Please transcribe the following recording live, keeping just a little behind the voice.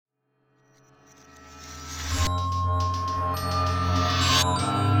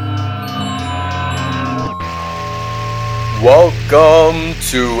Welcome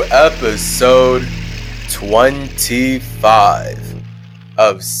to episode 25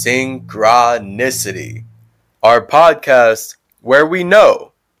 of Synchronicity, our podcast where we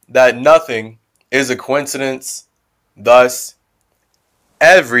know that nothing is a coincidence, thus,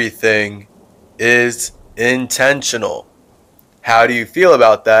 everything is intentional. How do you feel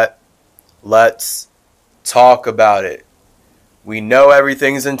about that? Let's talk about it. We know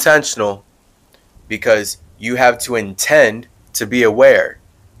everything's intentional because you have to intend to be aware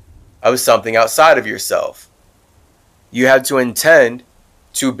of something outside of yourself. You have to intend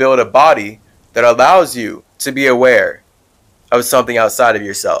to build a body that allows you to be aware of something outside of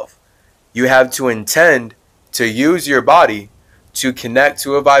yourself. You have to intend to use your body to connect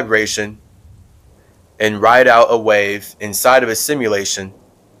to a vibration and ride out a wave inside of a simulation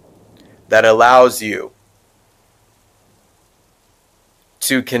that allows you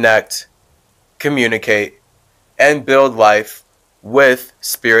to connect, communicate, and build life with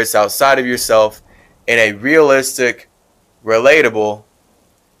spirits outside of yourself in a realistic, relatable,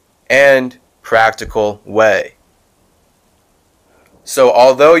 and practical way. So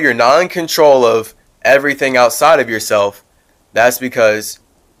although you're not in control of everything outside of yourself, that's because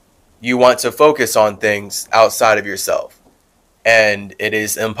you want to focus on things outside of yourself. And it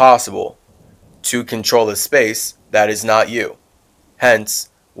is impossible to control a space that is not you.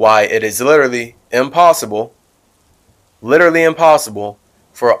 Hence, why it is literally impossible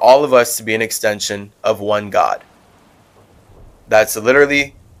for all of us to be an extension of one God. That's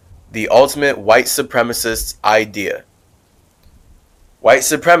literally the ultimate white supremacist idea. White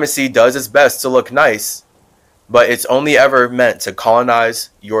supremacy does its best to look nice, but it's only ever meant to colonize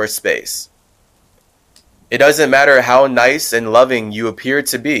your space. It doesn't matter how nice and loving you appear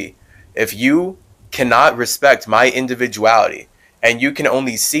to be. If you cannot respect my individuality and you can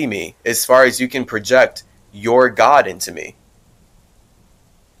only see me as far as you can project your God into me,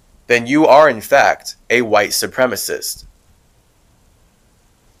 then you are in fact a white supremacist.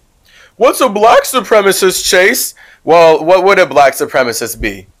 What's a black supremacist, Chase? Well, what would a black supremacist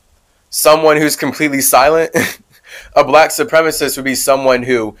be? Someone who's completely silent? A black supremacist would be someone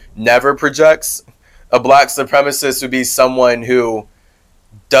who never projects. A black supremacist would be someone who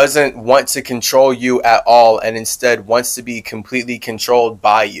doesn't want to control you at all and instead wants to be completely controlled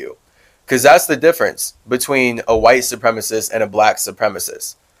by you. Because that's the difference between a white supremacist and a black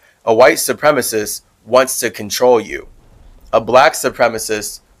supremacist. A white supremacist wants to control you. A black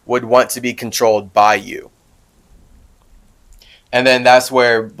supremacist would want to be controlled by you. And then that's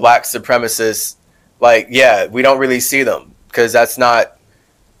where black supremacists, we don't really see them because that's not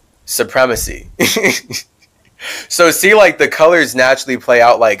supremacy. So see, the colors naturally play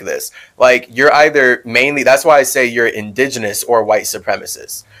out like this. You're either mainly, that's why I say you're indigenous or white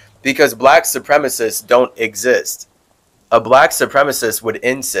supremacist. Because black supremacists don't exist. A black supremacist would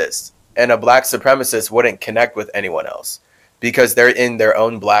insist, and a black supremacist wouldn't connect with anyone else because they're in their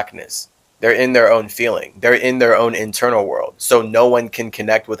own blackness. They're in their own feeling. They're in their own internal world. So no one can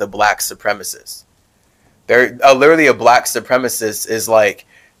connect with a black supremacist. Literally a black supremacist is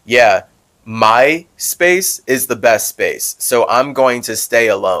my space is the best space, so I'm going to stay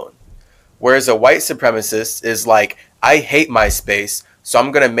alone. Whereas a white supremacist is I hate my space, so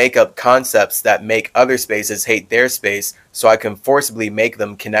I'm going to make up concepts that make other spaces hate their space so I can forcibly make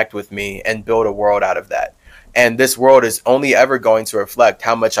them connect with me and build a world out of that. And this world is only ever going to reflect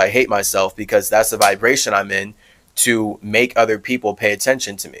how much I hate myself because that's the vibration I'm in to make other people pay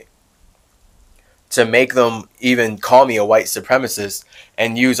attention to me. To make them even call me a white supremacist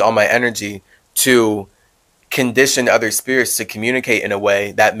and use all my energy to condition other spirits to communicate in a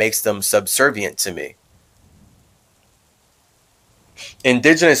way that makes them subservient to me.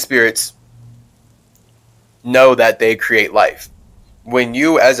 Indigenous spirits know that they create life. When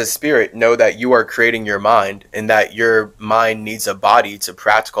you as a spirit know that you are creating your mind and that your mind needs a body to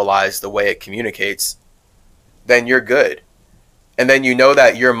practicalize the way it communicates, then you're good. And then you know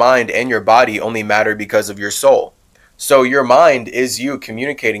that your mind and your body only matter because of your soul. So your mind is you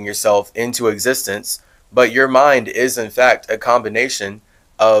communicating yourself into existence, but your mind is in fact a combination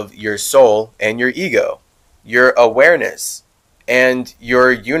of your soul and your ego, your awareness and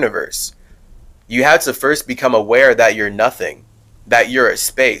your universe. You have to first become aware that you're nothing, that you're a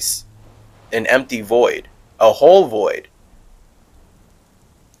space, an empty void, a whole void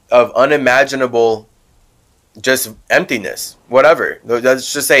of unimaginable just emptiness, whatever.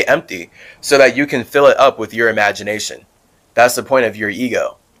 Let's just say empty so that you can fill it up with your imagination. That's the point of your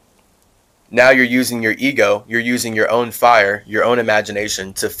ego. Now you're using your ego, you're using your own fire, your own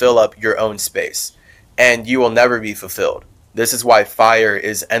imagination to fill up your own space. And you will never be fulfilled. This is why fire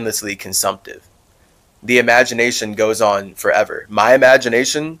is endlessly consumptive. the imagination goes on forever. My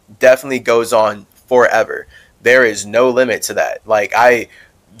imagination definitely goes on forever. There is no limit to that. Like,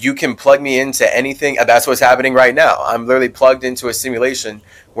 you can plug me into anything. That's what's happening right now. I'm literally plugged into a simulation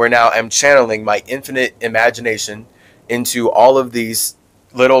where now I'm channeling my infinite imagination into all of these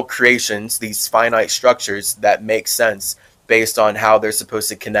little creations, these finite structures that make sense based on how they're supposed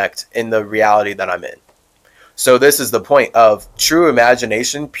to connect in the reality that I'm in. So this is the point of true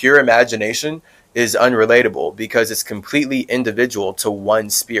imagination. Pure imagination is unrelatable because it's completely individual to one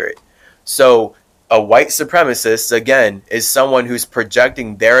spirit. So a white supremacist, again, is someone who's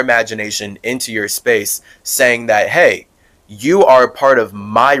projecting their imagination into your space, saying that, hey, you are a part of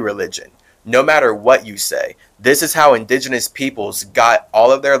my religion, no matter what you say. This is how indigenous peoples got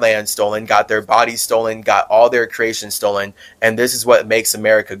all of their land stolen, got their bodies stolen, got all their creation stolen, and this is what makes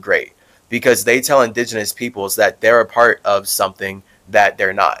America great. Because they tell indigenous peoples that they're a part of something that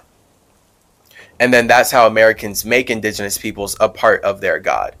they're not. And then that's how Americans make indigenous peoples a part of their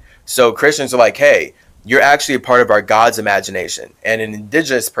God. So Christians are like, hey, you're actually a part of our God's imagination. And an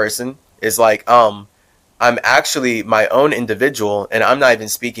indigenous person is like, I'm actually my own individual and I'm not even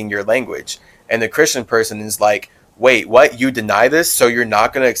speaking your language. And the Christian person is like, wait, what? You deny this? So you're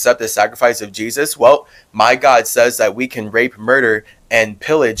not going to accept the sacrifice of Jesus? Well, my God says that we can rape, murder, and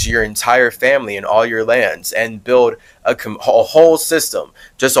pillage your entire family and all your lands and build a whole system,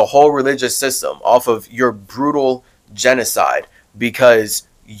 just a whole religious system off of your brutal genocide because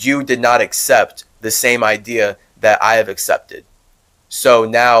you did not accept the same idea that I have accepted. So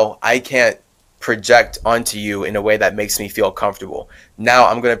now I can't project onto you in a way that makes me feel comfortable. Now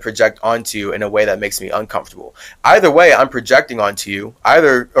I'm going to project onto you in a way that makes me uncomfortable. Either way, I'm projecting onto you,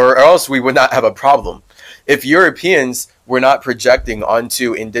 or else we would not have a problem. If Europeans were not projecting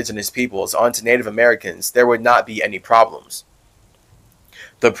onto indigenous peoples, onto Native Americans, there would not be any problems.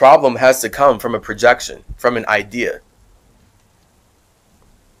 The problem has to come from a projection, from an idea.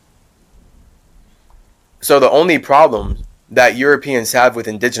 So the only problem that Europeans have with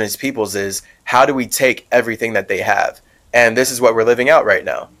indigenous peoples is, how do we take everything that they have? And this is what we're living out right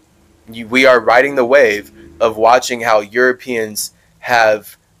now. We are riding the wave of watching how Europeans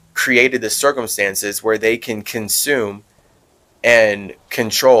have created the circumstances where they can consume and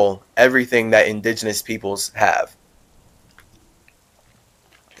control everything that indigenous peoples have.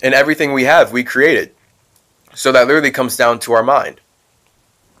 And everything we have, we created. So that literally comes down to our mind.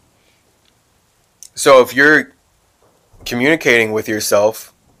 So if you're communicating with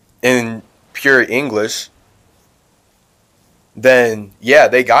yourself in pure English, then yeah,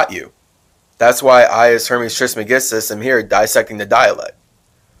 they got you. That's why I, as Hermes Trismegistus, am here dissecting the dialect,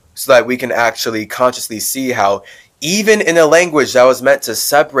 so that we can actually consciously see how, even in a language that was meant to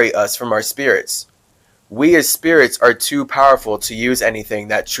separate us from our spirits, we as spirits are too powerful to use anything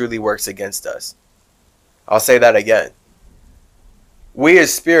that truly works against us. I'll say that again. We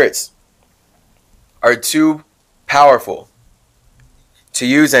as spirits are too powerful to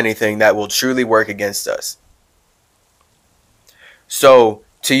use anything that will truly work against us. So,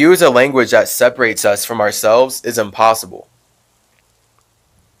 to use a language that separates us from ourselves is impossible.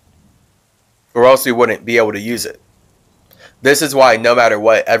 Or else we wouldn't be able to use it. This is why no matter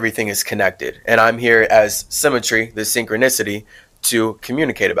what, everything is connected. And I'm here as Symmetry, the synchronicity, to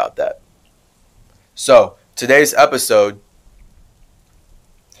communicate about that. So, today's episode,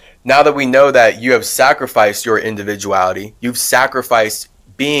 now that we know that you have sacrificed your individuality, you've sacrificed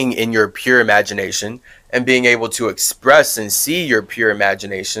being in your pure imagination and being able to express and see your pure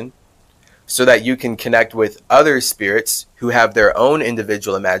imagination so that you can connect with other spirits who have their own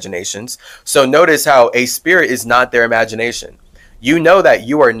individual imaginations. So notice how a spirit is not their imagination. You know that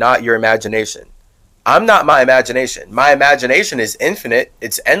you are not your imagination. I'm not my imagination. My imagination is infinite,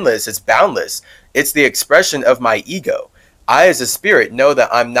 it's endless, it's boundless. It's the expression of my ego. I, as a spirit, know that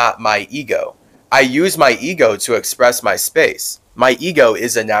I'm not my ego. I use my ego to express my space. My ego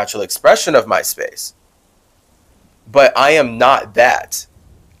is a natural expression of my space. But I am not that.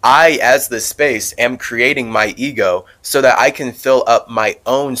 I, as the space, am creating my ego so that I can fill up my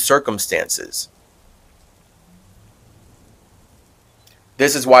own circumstances.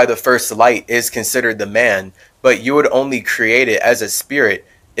 This is why the first light is considered the man, but you would only create it as a spirit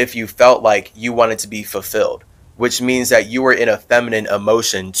if you felt like you wanted to be fulfilled, which means that you were in a feminine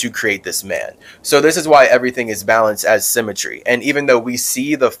emotion to create this man. So this is why everything is balanced as symmetry. And even though we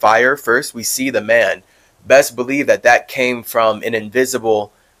see the fire first, we see the man, best believe that that came from an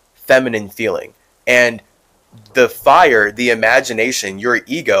invisible feminine feeling. And the fire, the imagination, your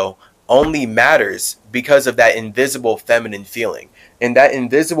ego, only matters because of that invisible feminine feeling. And that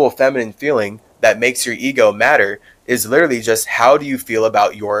invisible feminine feeling that makes your ego matter is literally just how do you feel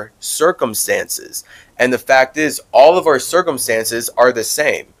about your circumstances. And the fact is, all of our circumstances are the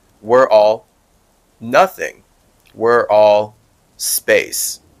same. We're all nothing. We're all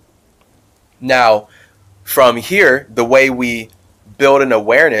space. Now, from here, the way we build an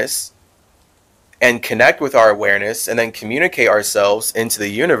awareness and connect with our awareness and then communicate ourselves into the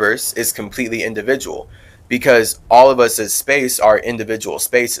universe is completely individual, because all of us as space are individual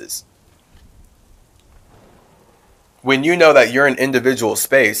spaces. When you know that you're an individual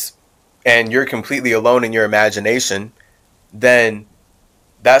space and you're completely alone in your imagination, then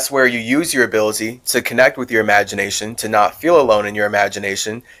that's where you use your ability to connect with your imagination, to not feel alone in your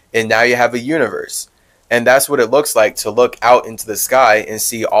imagination, and now you have a universe. And that's what it looks like to look out into the sky and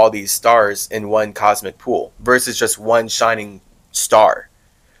see all these stars in one cosmic pool versus just one shining star.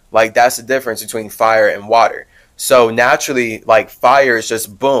 Like, that's the difference between fire and water. So naturally, like, fire is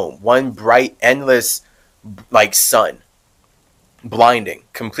just boom, one bright, endless, like, sun, blinding,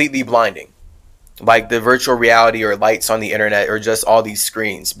 completely blinding. Like the virtual reality or lights on the internet or just all these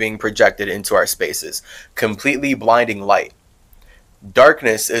screens being projected into our spaces. Completely blinding light.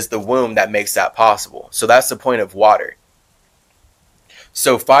 Darkness is the womb that makes that possible. So that's the point of water.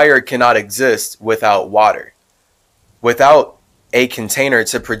 So fire cannot exist without water. Without a container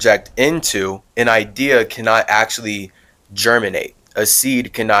to project into, an idea cannot actually germinate. A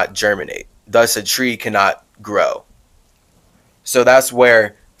seed cannot germinate. Thus, a tree cannot grow. So that's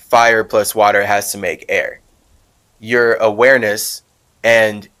where fire plus water has to make air. Your awareness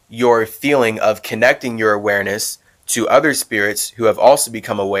and your feeling of connecting your awareness to other spirits who have also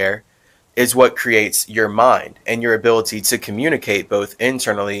become aware is what creates your mind and your ability to communicate both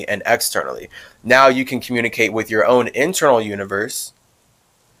internally and externally. Now you can communicate with your own internal universe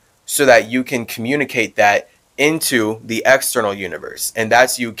so that you can communicate that into the external universe. And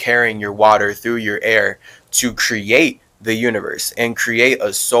that's you carrying your water through your air to create the universe and create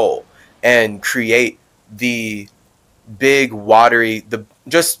a soul and create the big watery,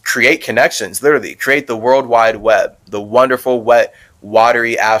 just create connections, literally create the world wide web, the wonderful wet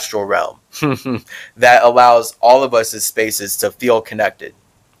watery astral realm that allows all of us as spaces to feel connected.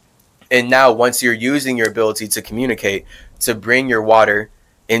 And now once you're using your ability to communicate to bring your water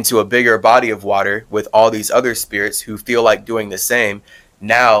into a bigger body of water with all these other spirits who feel like doing the same,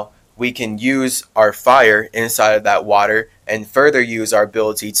 now we can use our fire inside of that water and further use our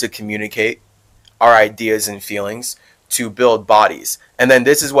ability to communicate our ideas and feelings to build bodies. And then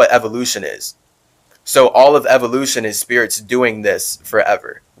this is what evolution is. So all of evolution is spirits doing this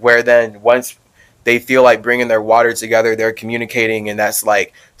forever, where then once they feel like bringing their water together, they're communicating, and that's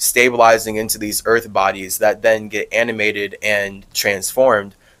like stabilizing into these earth bodies that then get animated and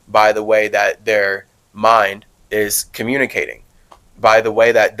transformed by the way that their mind is communicating, by the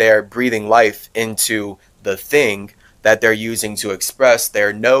way that they're breathing life into the thing that they're using to express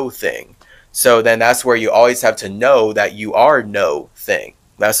their no thing. So then that's where you always have to know that you are no thing.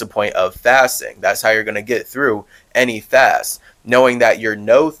 That's the point of fasting. That's how you're going to get through any fast, knowing that you're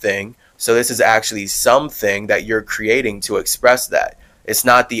no thing. So this is actually something that you're creating to express that. It's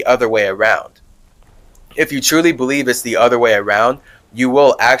not the other way around. If you truly believe it's the other way around, you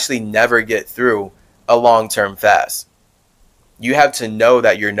will actually never get through a long-term fast. You have to know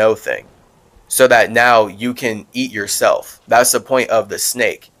that you're no thing so that now you can eat yourself. That's the point of the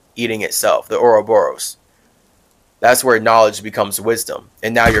snake eating itself, the Ouroboros. That's where knowledge becomes wisdom.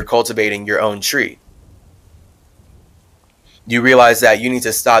 And now you're cultivating your own tree. You realize that you need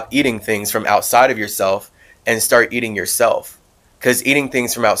to stop eating things from outside of yourself and start eating yourself. Because eating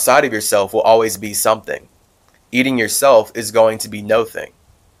things from outside of yourself will always be something. Eating yourself is going to be no thing.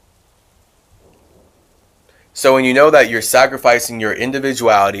 So when you know that you're sacrificing your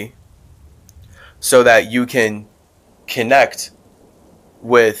individuality so that you can connect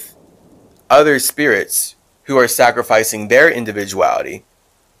with other spirits who are sacrificing their individuality,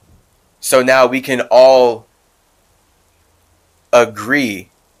 so now we can all agree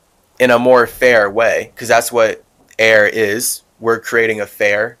in a more fair way, because that's what air is. We're creating a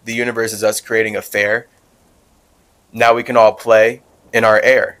fair. The universe is us creating a fair. Now we can all play in our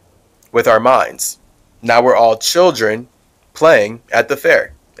air with our minds. Now we're all children playing at the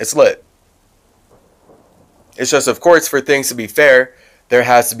fair. It's lit. It's just, of course, for things to be fair, there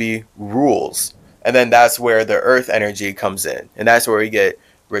has to be rules. And then that's where the earth energy comes in. And that's where we get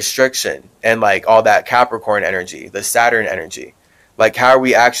restriction and like all that Capricorn energy, the Saturn energy. Like, how are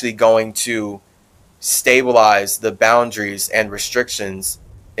we actually going to stabilize the boundaries and restrictions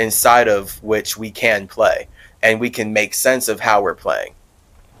inside of which we can play? And we can make sense of how we're playing.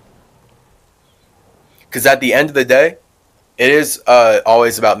 Because at the end of the day, it is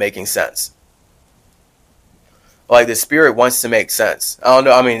always about making sense. Like the spirit wants to make sense. I don't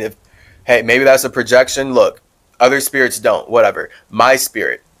know. I mean, if, hey, maybe that's a projection. Look, other spirits don't. Whatever. My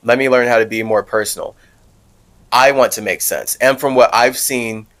spirit. Let me learn how to be more personal. I want to make sense. And from what I've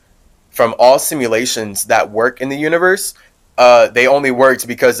seen from all simulations that work in the universe, they only worked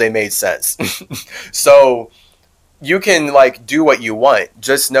because they made sense. So you can like do what you want.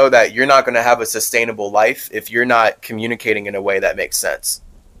 Just know that you're not going to have a sustainable life if you're not communicating in a way that makes sense.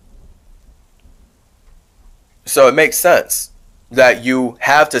 So it makes sense that you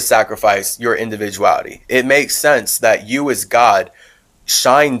have to sacrifice your individuality. It makes sense that you as God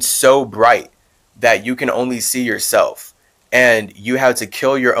shine so bright that you can only see yourself, and you have to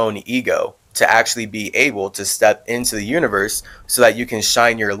kill your own ego to actually be able to step into the universe so that you can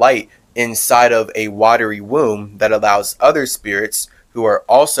shine your light inside of a watery womb that allows other spirits who are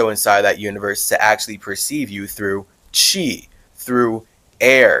also inside that universe to actually perceive you through chi, through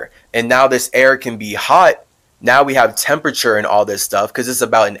air. And now this air can be hot. Now we have temperature and all this stuff because it's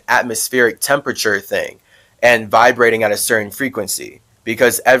about an atmospheric temperature thing and vibrating at a certain frequency,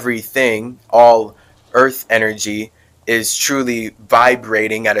 because everything, all earth energy, is truly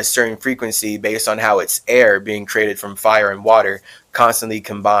vibrating at a certain frequency based on how it's air being created from fire and water constantly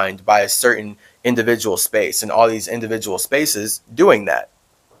combined by a certain individual space, and all these individual spaces doing that.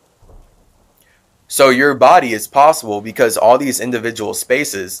 So your body is possible because all these individual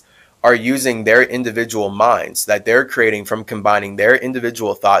spaces are using their individual minds that they're creating from combining their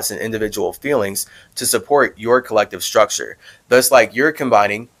individual thoughts and individual feelings to support your collective structure. Thus, like you're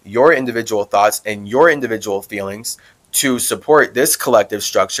combining your individual thoughts and your individual feelings to support this collective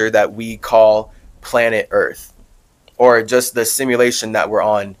structure that we call planet Earth, or just the simulation that we're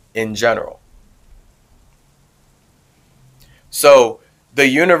on in general. So the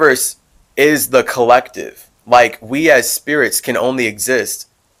universe is the collective. Like we as spirits can only exist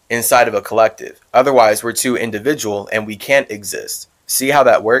inside of a collective. Otherwise, we're too individual and we can't exist. See how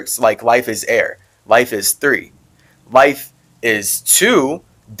that works? Like life is air. Life is three. Life is two.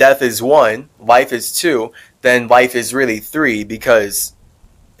 Death is one. Life is two. Then life is really three because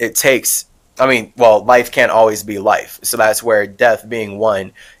it takes, I mean, well, life can't always be life. So that's where death being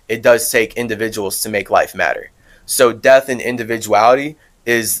one, it does take individuals to make life matter. So death and individuality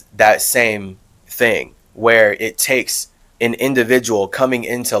is that same thing where it takes an individual coming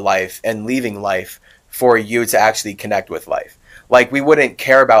into life and leaving life for you to actually connect with life. Like we wouldn't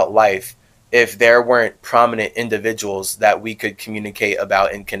care about life if there weren't prominent individuals that we could communicate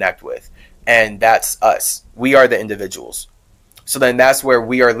about and connect with. And that's us. We are the individuals. So then that's where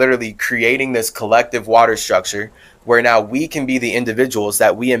we are literally creating this collective water structure where now we can be the individuals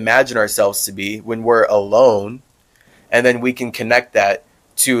that we imagine ourselves to be when we're alone. And then we can connect that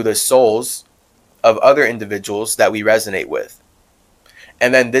to the souls of other individuals that we resonate with.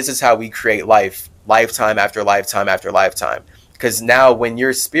 And then this is how we create life, lifetime after lifetime after lifetime. Because now when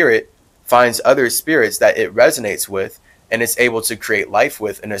your spirit finds other spirits that it resonates with and it's able to create life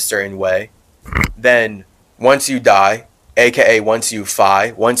with in a certain way, then once you die, aka once you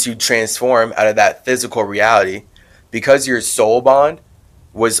fi, once you transform out of that physical reality, because your soul bond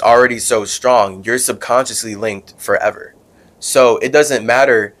was already so strong, you're subconsciously linked forever. So it doesn't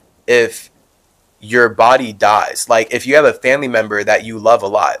matter if your body dies. Like if you have a family member that you love a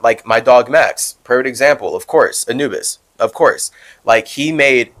lot, like my dog Max, perfect example, of course, Anubis, of course. Like he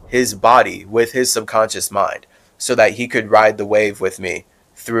made his body with his subconscious mind so that he could ride the wave with me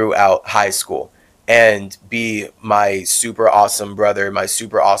throughout high school and be my super awesome brother, my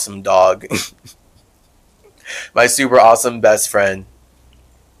super awesome dog, my super awesome best friend.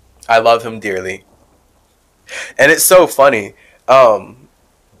 I love him dearly. And it's so funny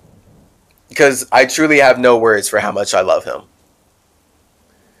because I truly have no words for how much I love him.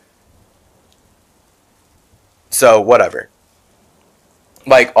 So, whatever.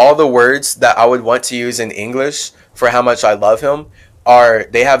 Like, all the words that I would want to use in English for how much I love him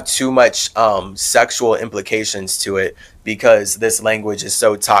they have too much sexual implications to it because this language is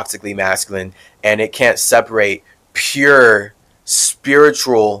so toxically masculine and it can't separate pure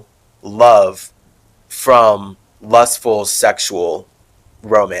spiritual love from lustful sexual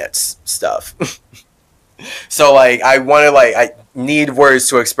romance stuff. So like I need words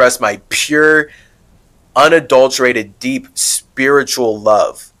to express my pure, unadulterated, deep spiritual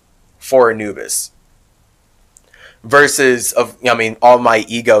love for Anubis versus all my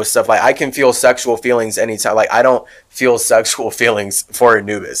ego stuff. Like I can feel sexual feelings anytime. Like I don't feel sexual feelings for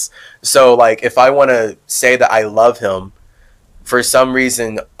Anubis. So like if I want to say that I love him, for some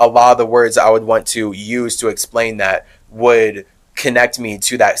reason a lot of the words I would want to use to explain that would connect me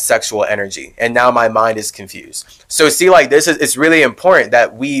to that sexual energy, and now my mind is confused. So see, like, this is, it's really important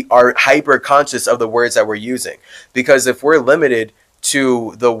that we are hyper conscious of the words that we're using, because if we're limited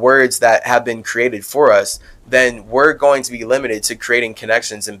to the words that have been created for us, then we're going to be limited to creating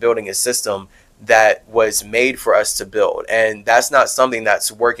connections and building a system that was made for us to build, and that's not something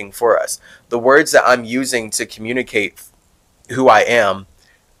that's working for us. The words that I'm using to communicate who I am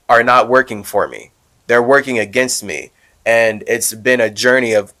are not working for me. They're working against me. And it's been a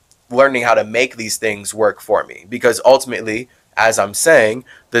journey of learning how to make these things work for me. Because ultimately, as I'm saying,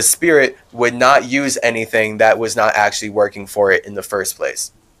 the spirit would not use anything that was not actually working for it in the first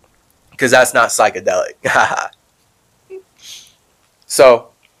place. Because that's not psychedelic. So,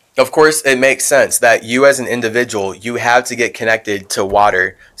 of course, it makes sense that you as an individual, you have to get connected to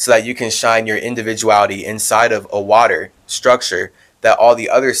water so that you can shine your individuality inside of a water structure that all the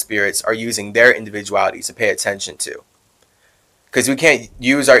other spirits are using their individuality to pay attention to. Because we can't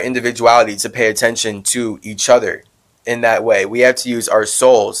use our individuality to pay attention to each other in that way. We have to use our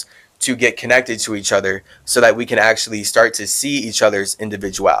souls to get connected to each other so that we can actually start to see each other's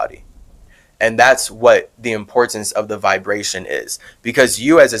individuality. And that's what the importance of the vibration is. Because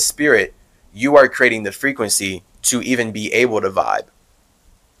you as a spirit, you are creating the frequency to even be able to vibe.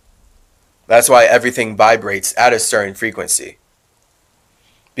 That's why everything vibrates at a certain frequency.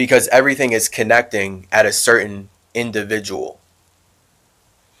 Because everything is connecting at a certain individual.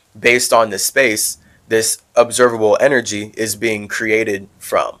 Based on the space this observable energy is being created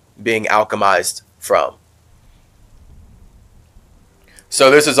from, being alchemized from.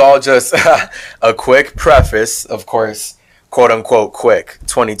 So this is all just a quick preface, of course, quote unquote quick,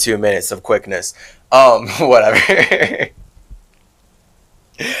 22 minutes of quickness. Whatever.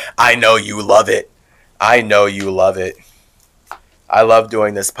 I know you love it. I know you love it. I love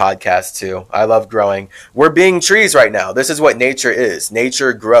doing this podcast too. I love growing. We're being trees right now. This is what nature is.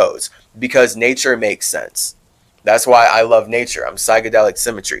 Nature grows because nature makes sense. That's why I love nature. I'm psychedelic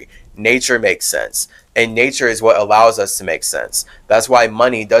symmetry. Nature makes sense. And nature is what allows us to make sense. That's why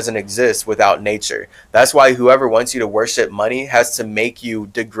money doesn't exist without nature. That's why whoever wants you to worship money has to make you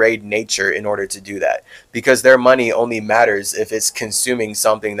degrade nature in order to do that. Because their money only matters if it's consuming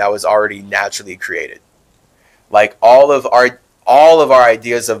something that was already naturally created. Like all of our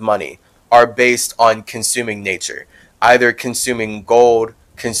ideas of money are based on consuming nature, either consuming gold,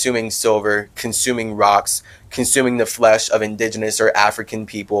 consuming silver, consuming rocks, consuming the flesh of indigenous or African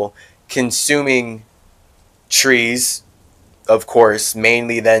people, consuming trees, of course,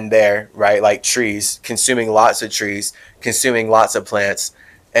 mainly then there, right? Like trees, consuming lots of trees, consuming lots of plants,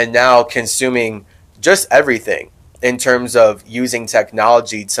 and now consuming just everything in terms of using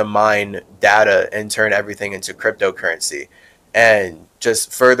technology to mine data and turn everything into cryptocurrency and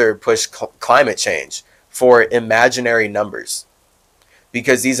just further push climate change for imaginary numbers.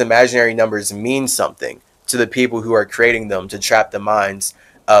 Because these imaginary numbers mean something to the people who are creating them to trap the minds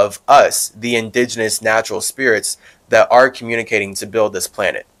of us, the indigenous natural spirits that are communicating to build this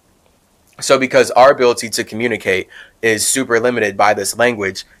planet. So because our ability to communicate is super limited by this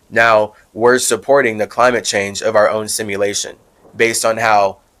language, now we're supporting the climate change of our own simulation based on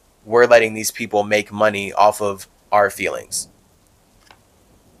how we're letting these people make money off of our feelings.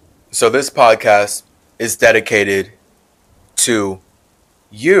 So this podcast is dedicated to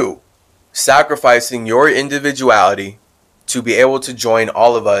you sacrificing your individuality to be able to join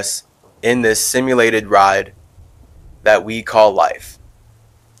all of us in this simulated ride that we call life.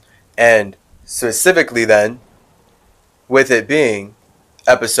 And specifically then, with it being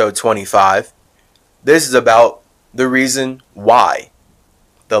episode 25, this is about the reason why,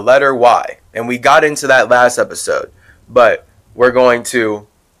 the letter Y. And we got into that last episode, but we're going to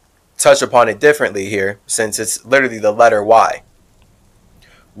touch upon it differently here since it's literally the letter Y.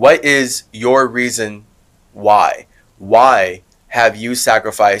 What is your reason why? Why have you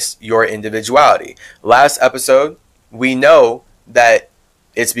sacrificed your individuality? Last episode, we know that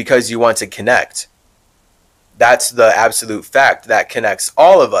it's because you want to connect. That's the absolute fact that connects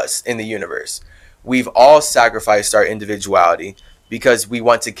all of us in the universe. We've all sacrificed our individuality because we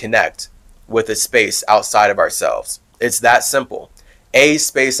want to connect with a space outside of ourselves. It's that simple. A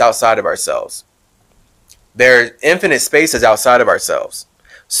space outside of ourselves. There are infinite spaces outside of ourselves.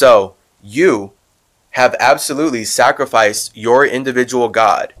 So you have absolutely sacrificed your individual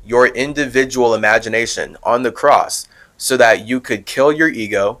God, your individual imagination on the cross so that you could kill your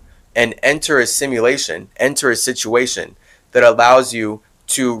ego and enter a simulation, enter a situation that allows you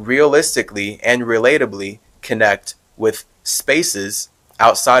to realistically and relatably connect with spaces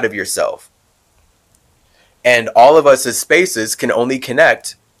outside of yourself. And all of us as spaces can only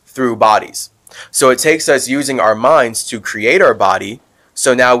connect through bodies. So it takes us using our minds to create our body.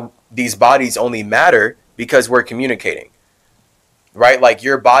 So now these bodies only matter because we're communicating, right? Like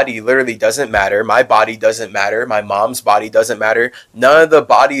your body literally doesn't matter. My body doesn't matter. My mom's body doesn't matter. None of the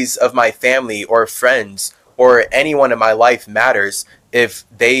bodies of my family or friends or anyone in my life matters if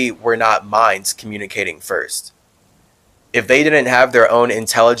they were not minds communicating first. If they didn't have their own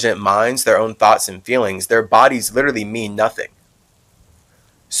intelligent minds, their own thoughts and feelings, their bodies literally mean nothing.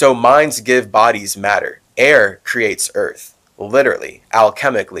 So minds give bodies matter. Air creates earth, literally,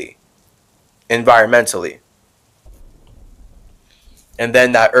 alchemically, environmentally. And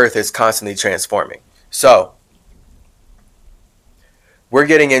then that earth is constantly transforming. So we're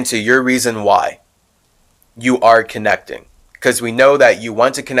getting into your reason why you are connecting. Because we know that you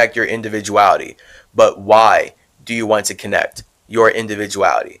want to connect your individuality, but why do you want to connect your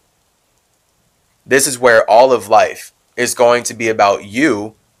individuality? This is where all of life is going to be about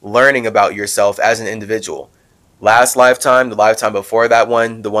you learning about yourself as an individual. Last lifetime, the lifetime before that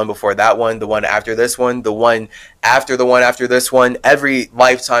one, the one before that one, the one after this one, the one after this one, every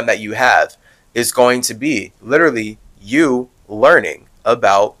lifetime that you have is going to be literally you learning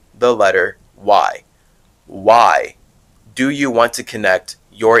about the letter Y. Why do you want to connect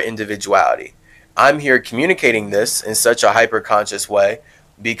your individuality? I'm here communicating this in such a hyper-conscious way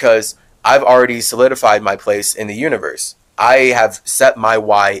because I've already solidified my place in the universe. I have set my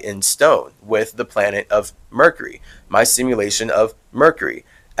why in stone with the planet of Mercury, my simulation of Mercury,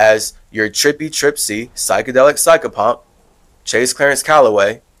 as your trippy tripsy psychedelic psychopomp, Chase Clarence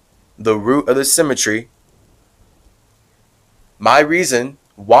Calloway, the root of the symmetry. My reason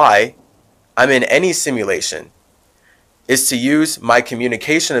why I'm in any simulation is to use my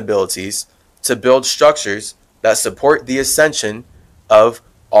communication abilities to build structures that support the ascension of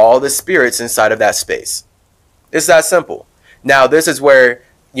all the spirits inside of that space. It's that simple. Now, this is where,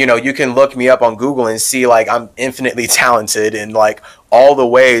 you can look me up on Google and see like I'm infinitely talented in like all the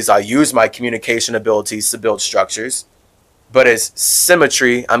ways I use my communication abilities to build structures. But as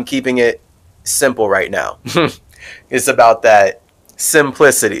symmetry, I'm keeping it simple right now. It's about that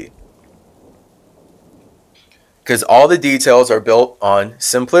simplicity. Because all the details are built on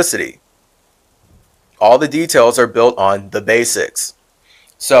simplicity. All the details are built on the basics.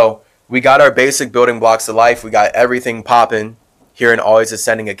 So we got our basic building blocks of life. We got everything popping here in Always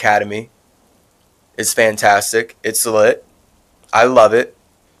Ascending Academy. It's fantastic. It's lit. I love it.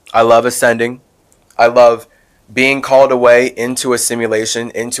 I love ascending. I love being called away into a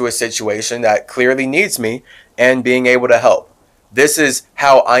simulation, into a situation that clearly needs me, and being able to help. This is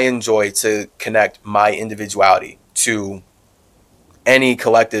how I enjoy to connect my individuality to any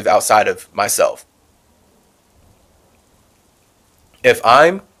collective outside of myself. If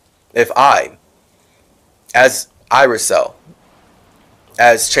I, as Irisel,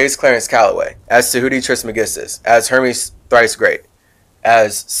 as Chase Clarence Calloway, as Tahuti Trismegistus, as Hermes Thrice Great,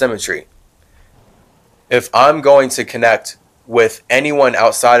 as Symmetry, if I'm going to connect with anyone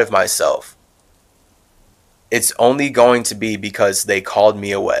outside of myself, it's only going to be because they called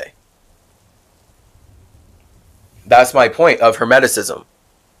me away. That's my point of Hermeticism.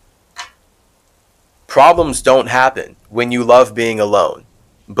 Problems don't happen when you love being alone.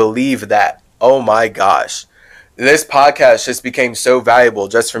 Believe that. Oh my gosh. This podcast just became so valuable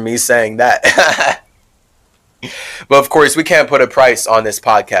just for me saying that. But of course, we can't put a price on this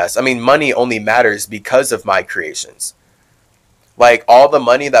podcast. I mean, money only matters because of my creations. Like all the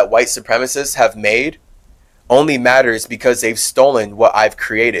money that white supremacists have made only matters because they've stolen what I've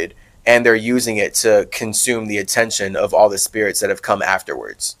created and they're using it to consume the attention of all the spirits that have come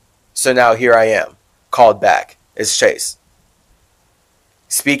afterwards. So now here I am, called back as Chase,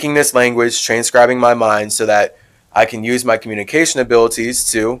 speaking this language, transcribing my mind so that I can use my communication abilities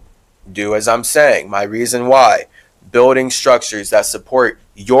to do as I'm saying, my reason why, building structures that support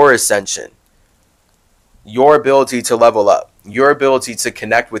your ascension, your ability to level up, your ability to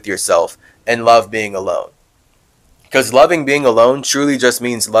connect with yourself and love being alone. Because loving being alone truly just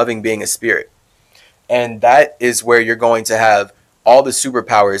means loving being a spirit. And that is where you're going to have all the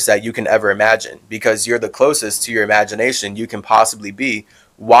superpowers that you can ever imagine, because you're the closest to your imagination you can possibly be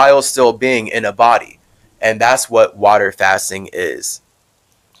while still being in a body. And that's what water fasting is.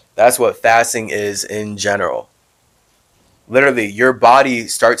 That's what fasting is in general. Literally, your body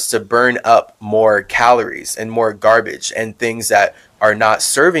starts to burn up more calories and more garbage and things that are not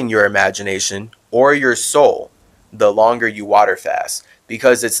serving your imagination or your soul the longer you water fast,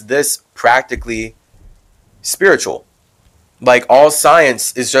 because it's this practically spiritual. Like all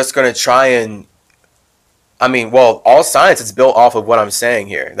science is just going to try and, all science is built off of what I'm saying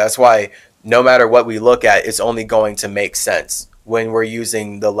here. That's why no matter what we look at, it's only going to make sense when we're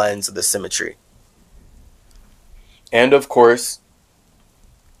using the lens of the symmetry. And of course,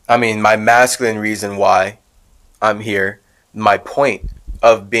 my masculine reason why I'm here, my point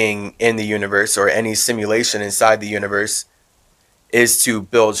of being in the universe or any simulation inside the universe is to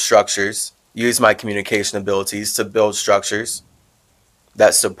build structures, use my communication abilities to build structures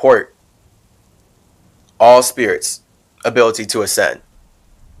that support all spirits' ability to ascend.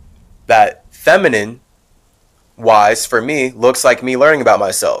 That feminine wise for me looks like me learning about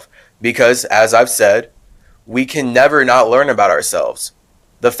myself because, as I've said, we can never not learn about ourselves.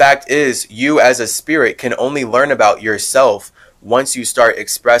 The fact is, you as a spirit can only learn about yourself once you start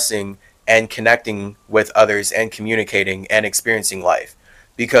expressing and connecting with others and communicating and experiencing life.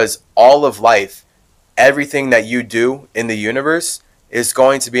 Because all of life, everything that you do in the universe is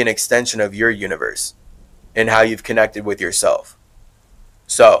going to be an extension of your universe and how you've connected with yourself.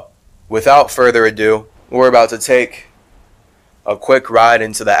 So, without further ado, we're about to take a quick ride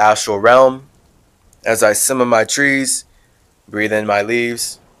into the astral realm as I simmer my trees, breathe in my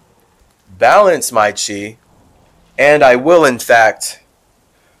leaves, balance my chi, and I will in fact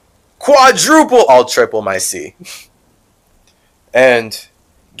I'll triple my C and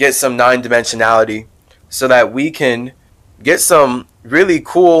get some 9-dimensionality so that we can get some really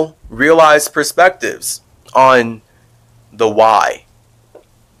cool realized perspectives on the why,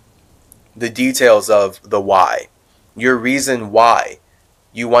 the details of the why, your reason why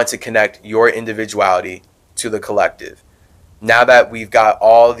you want to connect your individuality to the collective. Now that we've got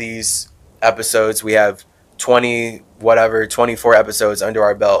all these episodes, we have 24 episodes under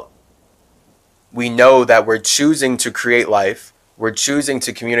our belt. We know that we're choosing to create life. We're choosing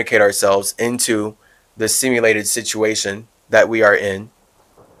to communicate ourselves into the simulated situation that we are in.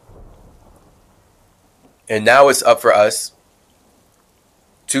 And now it's up for us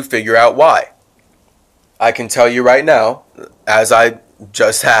to figure out why. I can tell you right now, as I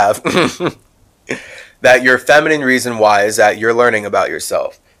just have, that your feminine reason why is that you're learning about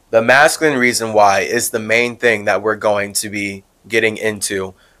yourself. The masculine reason why is the main thing that we're going to be getting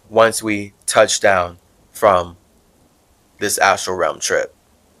into once we touch down from this astral realm trip.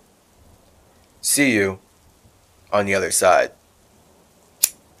 See you on the other side.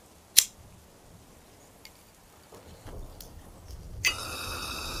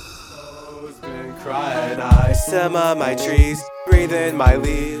 Crying, I simmer my trees, breathe in my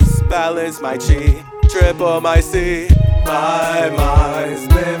leaves, balance my chi, triple my C. My mind's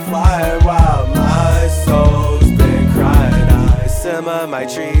been flying wild, my soul's been crying. I simmer my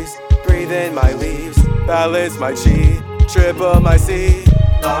trees, breathe in my leaves, balance my chi, triple my C.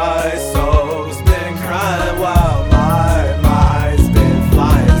 My soul's been crying wild, my mind's been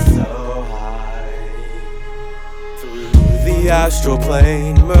flying so high. Through the astral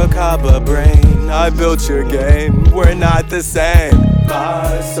plane, macabre brain, I built your game, we're not the same.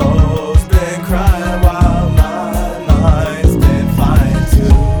 My soul's been crying while my mind's been flying to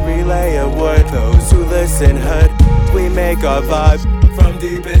relay a word. Those who listen heard, we make our vibe from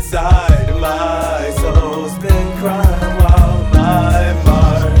deep inside. My soul's been crying while my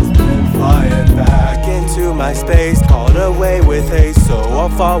mind's been flying back into my space, called away with haste, so I'll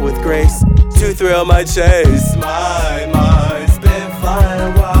fall with grace to thrill my chase. My mind's been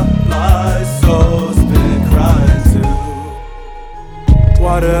flying while my soul's been crying too.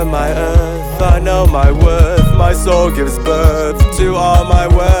 Water my earth, I know my worth. My soul gives birth to all my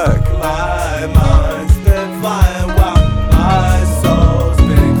work. My mind's been flying while my soul's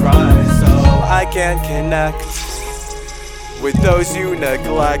been crying, so I can't connect with those you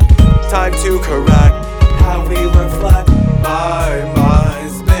neglect. Time to correct how we reflect. My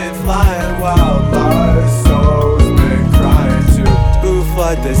mind's been flying while my soul's been crying too. Who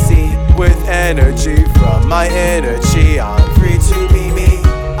flood the sea with energy from my inner chi? I'm free to be me.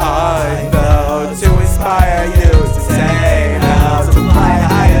 I felt to inspire you to say how to fly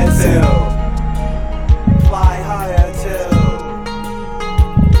higher too. Fly higher too.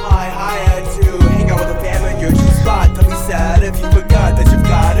 Fly higher too. Hang out with a fam in your true spot. Don't be sad if you forgot that you've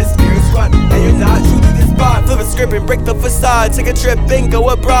got a spirit squad and you're not true to this spot. Flip a script and break the facade. Take a trip and go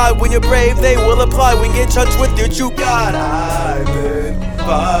abroad. When you're brave, they will apply. When you get touch with your true God. I've been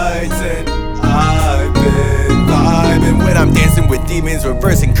fighting. I've been vibing. When I'm dancing with demons,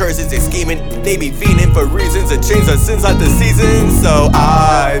 reversing curses, they scheming. They be fiending for reasons to change the sins like the seasons. So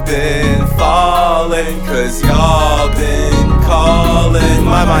I've been falling, cause y'all been calling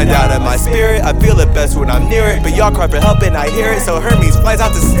my mind out of my spirit. I feel it best when I'm near it, but y'all cry for help and I hear it. So Hermes flies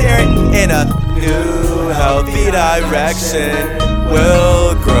out to stare it in a new healthy direction.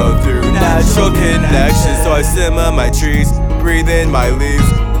 Will grow through natural connection. So I simmer my trees, breathe in my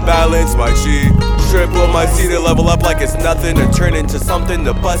leaves, balance my chi. Triple my C to level up like it's nothing, to turn into something,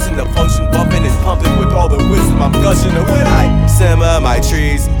 to bustin', to function, bumping and pumping with all the wisdom I'm gushing. And when I simmer my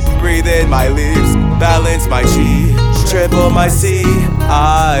trees, breathe in my leaves, balance my chi, triple my C,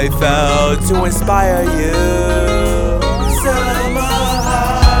 I fell to inspire you. Simmer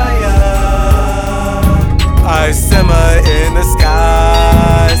higher, I simmer in the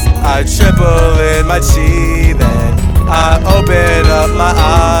skies, I triple in my chi, then I open up my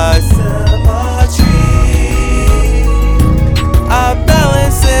eyes. I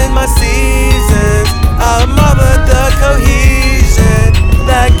balance in my seasons, I mother the cohesion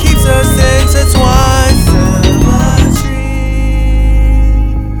that keeps us intertwined. Symmetry,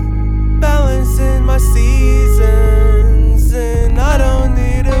 balance in my seasons, and I don't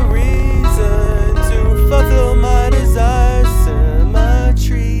need a reason to fulfill my desires.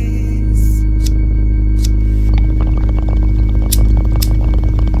 Symmetries.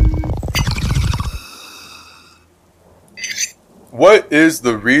 What is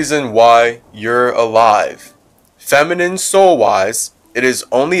the reason why you're alive? Feminine soul-wise, it is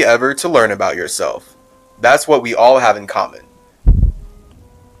only ever to learn about yourself. That's what we all have in common.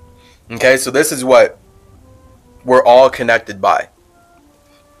 Okay, so this is what we're all connected by.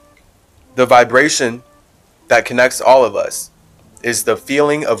 The vibration that connects all of us is the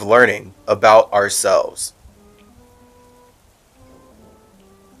feeling of learning about ourselves.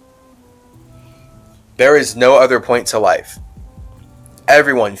 There is no other point to life.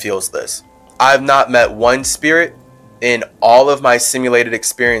 Everyone feels this. I've not met one spirit in all of my simulated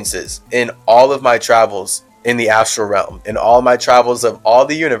experiences, in all of my travels in the astral realm, in all my travels of all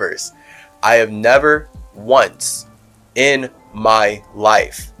the universe. I have never once in my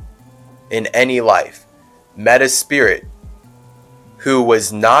life, in any life, met a spirit who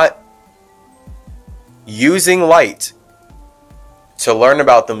was not using light to learn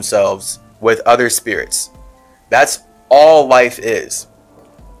about themselves with other spirits. That's all life is.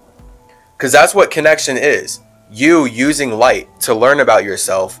 Because that's what connection is. You using light to learn about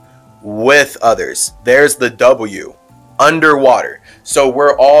yourself with others. There's the W. Underwater. So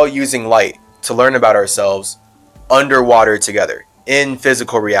we're all using light to learn about ourselves underwater together in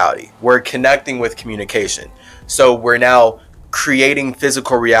physical reality. We're connecting with communication. So we're now creating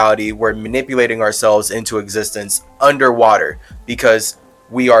physical reality. We're manipulating ourselves into existence underwater because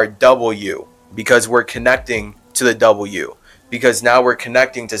we are W. Because we're connecting to the W. Because now we're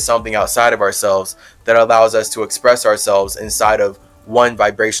connecting to something outside of ourselves that allows us to express ourselves inside of one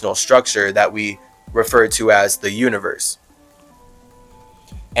vibrational structure that we refer to as the universe.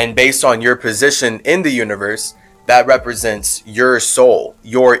 And based on your position in the universe, that represents your soul,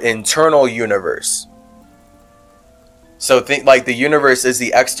 your internal universe. So think like the universe is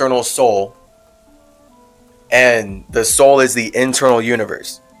the external soul, and the soul is the internal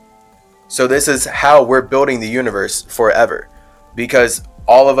universe. So this is how we're building the universe forever. Because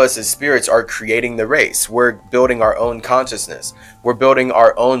all of us as spirits are creating the race. We're building our own consciousness. We're building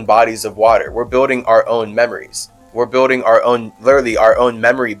our own bodies of water. We're building our own memories. We're building our own, literally our own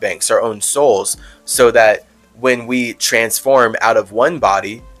memory banks, our own souls, so that when we transform out of one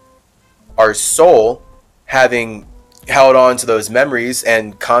body, our soul, having held on to those memories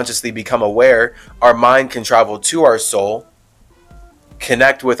and consciously become aware, our mind can travel to our soul,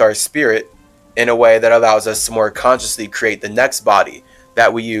 connect with our spirit, in a way that allows us to more consciously create the next body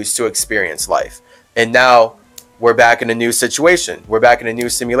that we use to experience life. And now we're back in a new situation. We're back in a new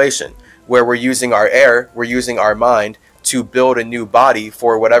simulation where we're using our air, we're using our mind to build a new body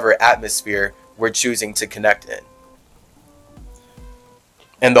for whatever atmosphere we're choosing to connect in.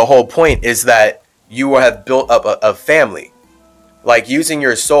 And the whole point is that you have built up a family. Like using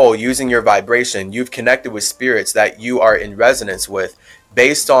your soul, using your vibration, you've connected with spirits that you are in resonance with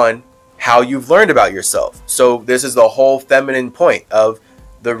based on how you've learned about yourself. So this is the whole feminine point of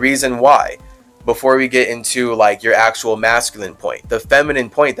the reason why. Before we get into like your actual masculine point, the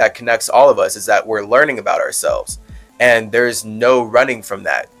feminine point that connects all of us is that we're learning about ourselves, and there's no running from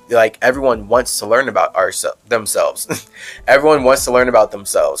that. Like everyone wants to learn about themselves. Everyone wants to learn about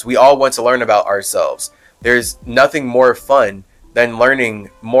themselves. We all want to learn about ourselves. There's nothing more fun than learning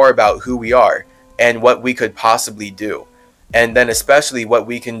more about who we are and what we could possibly do. And then especially what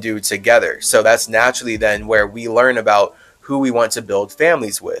we can do together. So that's naturally then where we learn about who we want to build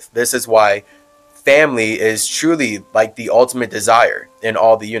families with. This is why family is truly like the ultimate desire in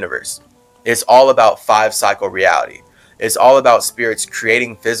all the universe. It's all about 5-cycle reality. It's all about spirits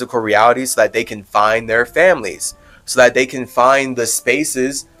creating physical reality so that they can find their families, so that they can find the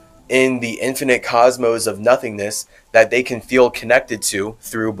spaces in the infinite cosmos of nothingness that they can feel connected to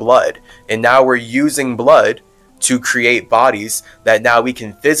through blood. And now we're using blood to create bodies that now we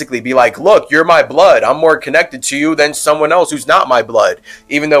can physically be like, look, you're my blood. I'm more connected to you than someone else who's not my blood.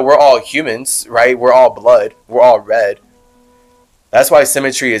 Even though we're all humans, right? We're all blood. We're all red. That's why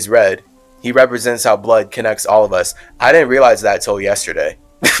symmetry is red. He represents how blood connects all of us. I didn't realize that till yesterday.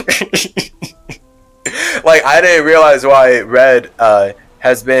 Like, I didn't realize why red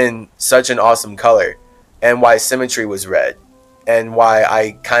has been such an awesome color, and why symmetry was red, and why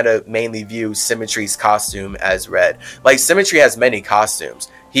I kind of mainly view Symmetry's costume as red. Like, Symmetry has many costumes.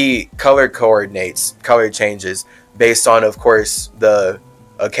 He color coordinates, color changes based on, of course, the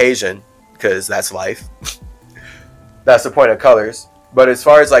occasion, because that's life. That's the point of colors. But as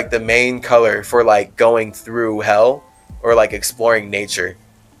far as like the main color for like going through hell or like exploring nature,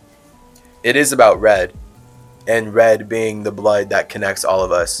 it is about red, and red being the blood that connects all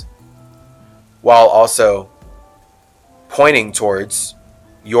of us, while also pointing towards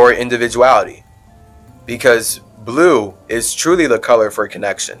your individuality, because blue is truly the color for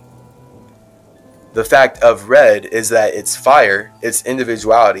connection. The fact of red is that it's fire, it's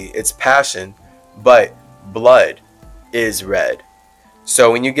individuality, it's passion, but blood is red.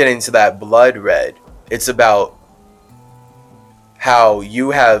 So when you get into that blood red, it's about how you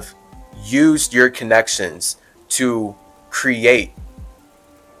have used your connections to create,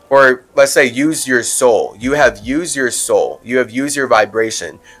 or let's say use your soul. You have used your soul, you have used your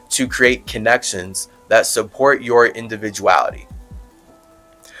vibration to create connections that support your individuality.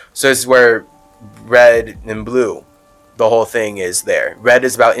 So this is where red and blue, the whole thing is there. Red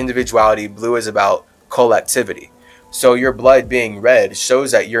is about individuality, blue is about collectivity. So your blood being red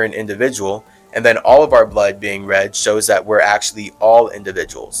shows that you're an individual, and then all of our blood being red shows that we're actually all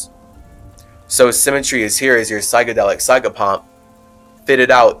individuals. So symmetry is here as your psychedelic psychopomp,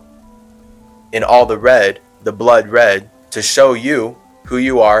 fitted out in all the red, the blood red, to show you who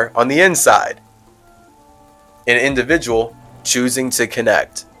you are on the inside. An individual choosing to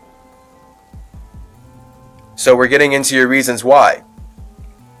connect. So we're getting into your reasons why.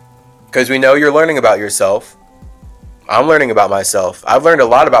 Because we know you're learning about yourself. I'm learning about myself. I've learned a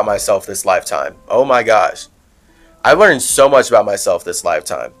lot about myself this lifetime. Oh my gosh. I've learned so much about myself this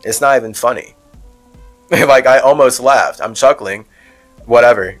lifetime. It's not even funny. Like, I almost laughed. I'm chuckling.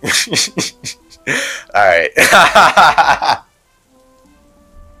 Whatever. Alright.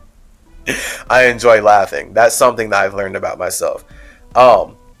 I enjoy laughing. That's something that I've learned about myself.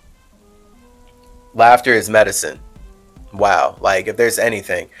 Laughter is medicine. Wow. Like, if there's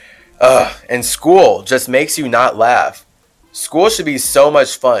anything. And school just makes you not laugh. School should be so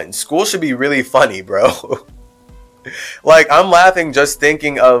much fun. School should be really funny, bro. Like, I'm laughing just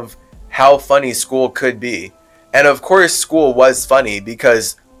thinking of how funny school could be. And of course, school was funny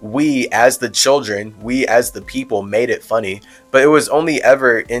because we as the children, we as the people made it funny. But it was only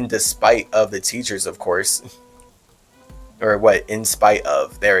ever in despite of the teachers, of course. Or what? In spite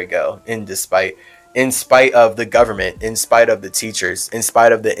of. There we go. In despite. In spite of the government, in spite of the teachers, in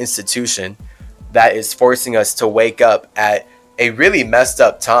spite of the institution that is forcing us to wake up at a really messed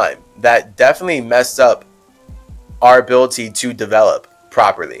up time that definitely messed up our ability to develop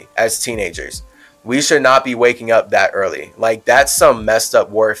properly as teenagers. We should not be waking up that early. Like, that's some messed up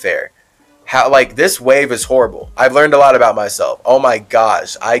warfare. How, like, this wave is horrible. I've learned a lot about myself. Oh my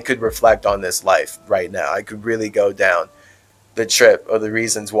gosh, I could reflect on this life right now. I could really go down the trip of the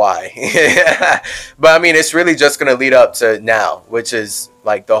reasons why. But I mean, it's really just going to lead up to now, which is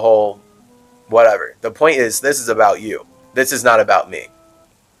like the whole whatever. The point is, this is about you. This is not about me.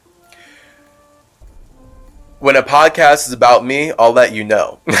 When a podcast is about me, I'll let you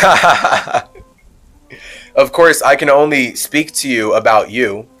know. Of course, I can only speak to you about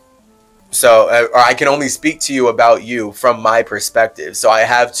you. So, or I can only speak to you about you from my perspective. So I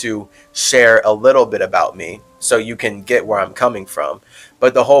have to share a little bit about me so you can get where I'm coming from.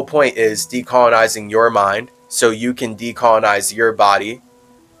 But the whole point is decolonizing your mind so you can decolonize your body.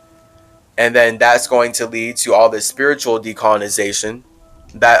 And then that's going to lead to all this spiritual decolonization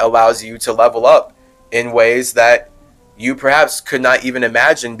that allows you to level up in ways that you perhaps could not even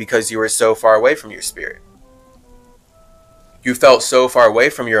imagine because you were so far away from your spirit. You felt so far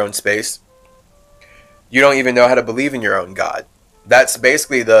away from your own space, you don't even know how to believe in your own God. That's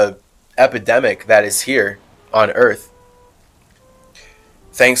basically the epidemic that is here on earth.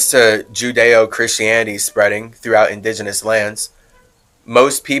 Thanks to Judeo-Christianity spreading throughout indigenous lands,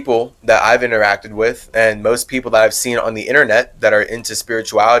 most people that I've interacted with and most people that I've seen on the internet that are into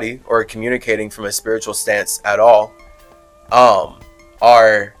spirituality or communicating from a spiritual stance at all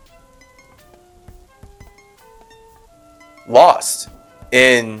are lost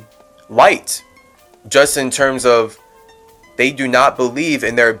in light, just in terms of they do not believe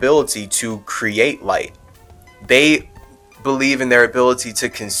in their ability to create light. they believe in their ability to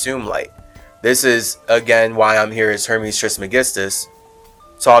consume light. This is, again, why I'm here as Hermes Trismegistus,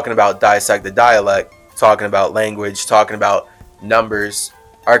 talking about dissect the dialect, talking about language, talking about numbers,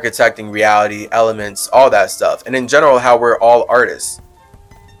 architecting reality, elements, all that stuff. And in general, how we're all artists.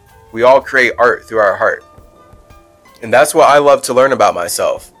 We all create art through our heart. And that's what I love to learn about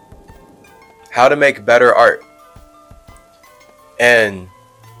myself. How to make better art. And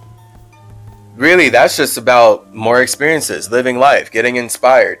really, that's just about more experiences, living life, getting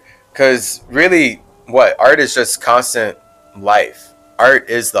inspired. Because really, what? Art is just constant life. Art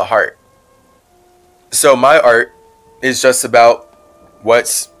is the heart. So my art is just about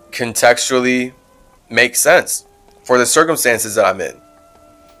what's contextually makes sense for the circumstances that I'm in.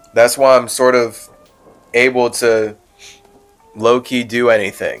 That's why I'm sort of able to low-key do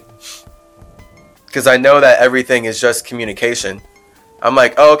anything. Because I know that everything is just communication. I'm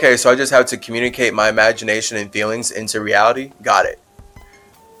like, oh, okay, so I just have to communicate my imagination and feelings into reality? Got it.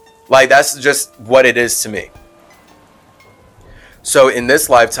 Like, that's just what it is to me. So in this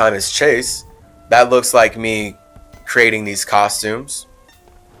lifetime as Chase, that looks like me creating these costumes.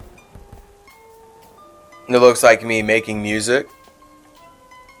 It looks like me making music.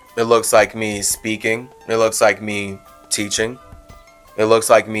 It looks like me speaking. It looks like me teaching. It looks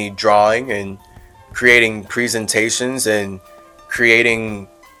like me drawing and creating presentations and creating,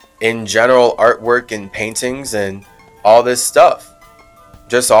 in general, artwork and paintings and all this stuff.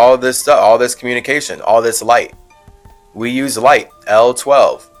 Just all this stuff, all this communication, all this light. We use light,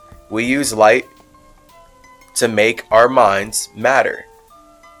 L12. We use light to make our minds matter.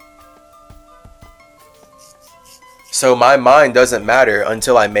 So my mind doesn't matter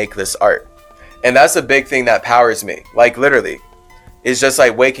until I make this art. And that's a big thing that powers me. Like, literally. It's just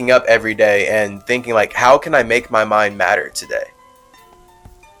like waking up every day and thinking, like, how can I make my mind matter today?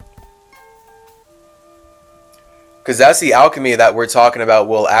 Because that's the alchemy that we're talking about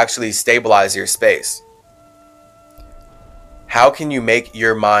will actually stabilize your space. How can you make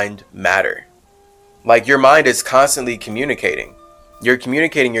your mind matter? Like, your mind is constantly communicating. You're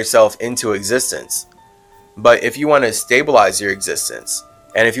communicating yourself into existence. But if you want to stabilize your existence,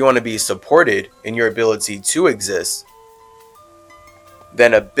 and if you want to be supported in your ability to exist,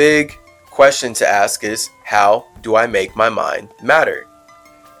 then a big question to ask is, how do I make my mind matter?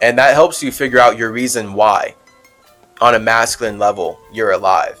 And that helps you figure out your reason why, on a masculine level, you're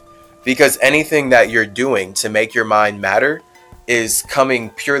alive. Because anything that you're doing to make your mind matter is coming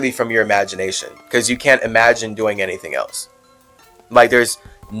purely from your imagination. Because you can't imagine doing anything else. Like, there's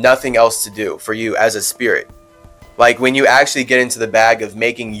nothing else to do for you as a spirit. Like, when you actually get into the bag of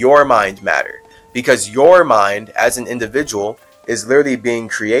making your mind matter. Because your mind, as an individual, is literally being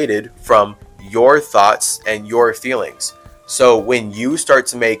created from your thoughts and your feelings. So when you start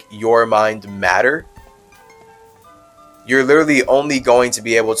to make your mind matter, you're literally only going to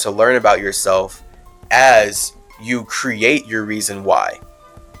be able to learn about yourself as you create your reason why.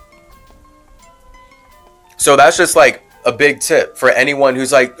 So that's just like a big tip for anyone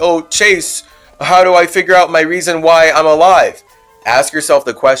who's like, oh, Chase, how do I figure out my reason why I'm alive? Ask yourself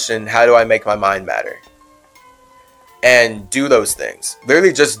the question, how do I make my mind matter? And do those things.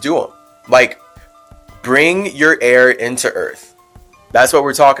 Literally just do them. Like, bring your air into earth. That's what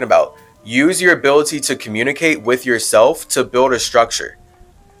we're talking about. Use your ability to communicate with yourself to build a structure.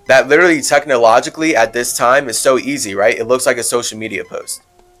 That literally technologically at this time is so easy, right? It looks like a social media post.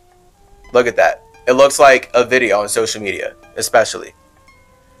 Look at that. It looks like a video on social media, especially.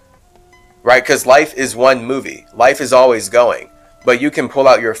 Right? Because life is one movie. Life is always going. But you can pull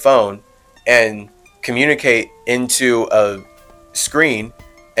out your phone and communicate into a screen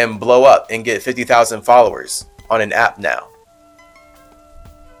and blow up and get 50,000 followers on an app now.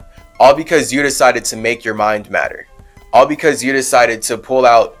 All because you decided to make your mind matter. All because you decided to pull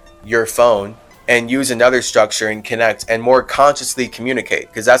out your phone and use another structure and connect and more consciously communicate.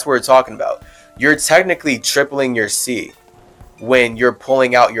 Because that's what we're talking about. You're technically tripling your C when you're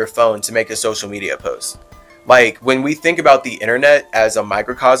pulling out your phone to make a social media post. Like, when we think about the internet as a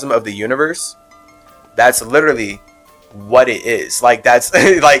microcosm of the universe, that's literally what it is. Like, that's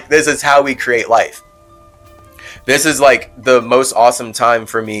like, this is how we create life. This is like the most awesome time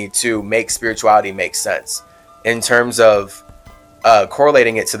for me to make spirituality make sense in terms of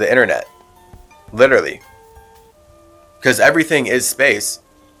correlating it to the internet. Literally. Because everything is space.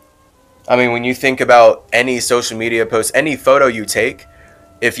 I mean, when you think about any social media post, any photo you take,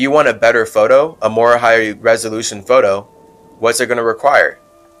 if you want a better photo, a more high resolution photo, what's it going to require?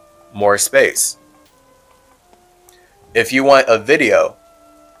 More space. If you want a video,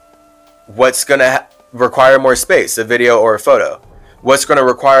 what's going to require more space? A video or a photo? What's going to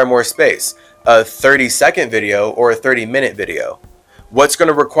require more space? a 30-second video or a 30-minute video? What's going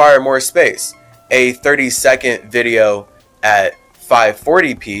to require more space? A 30-second video at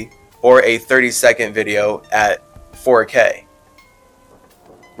 540p or a 30-second video at 4K?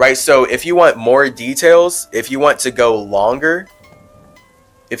 Right? So if you want more details, if you want to go longer,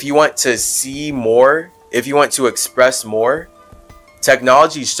 if you want to see more, if you want to express more,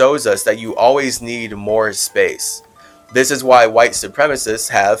 technology shows us that you always need more space. This is why white supremacists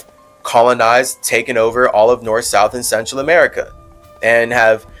have colonized, taken over all of North, South, and Central America, and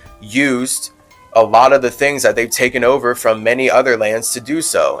have used a lot of the things that they've taken over from many other lands to do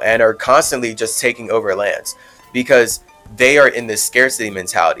so, and are constantly just taking over lands because they are in this scarcity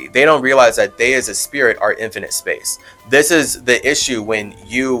mentality. They don't realize that they as a spirit are infinite space. This is the issue when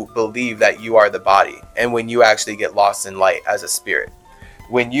you believe that you are the body and when you actually get lost in light as a spirit.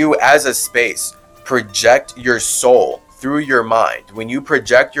 When you as a space project your soul through your mind, when you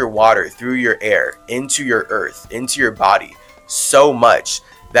project your water through your air into your earth, into your body so much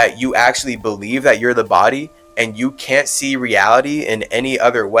that you actually believe that you're the body and you can't see reality in any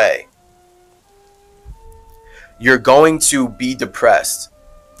other way, you're going to be depressed.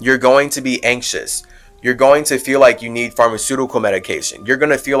 You're going to be anxious. You're going to feel like you need pharmaceutical medication. You're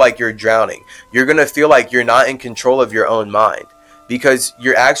going to feel like you're drowning. You're going to feel like you're not in control of your own mind because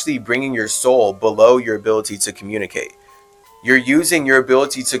you're actually bringing your soul below your ability to communicate. You're using your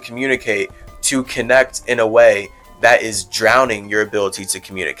ability to communicate to connect in a way that is drowning your ability to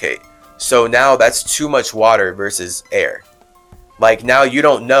communicate. So now that's too much water versus air. Like now you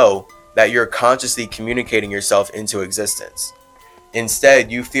don't know that you're consciously communicating yourself into existence. Instead,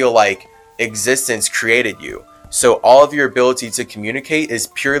 you feel like existence created you. So all of your ability to communicate is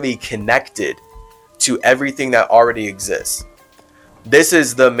purely connected to everything that already exists. This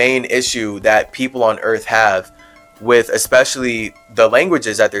is the main issue that people on Earth have with especially the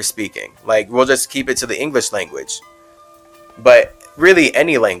languages that they're speaking. Like, we'll just keep it to the English language, but really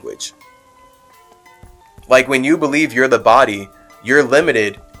any language. Like when you believe you're the body, you're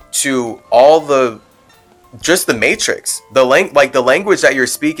limited to all the matrix. The language that you're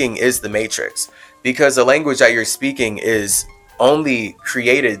speaking is the matrix, because the language that you're speaking is only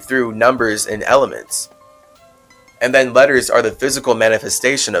created through numbers and elements, and then letters are the physical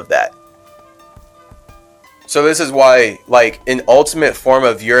manifestation of that. So this is why, like, an ultimate form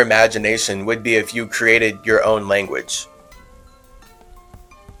of your imagination would be if you created your own language.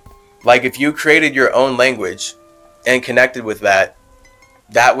 Like if you created your own language and connected with that,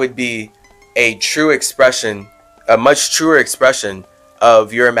 that would be a true expression, a much truer expression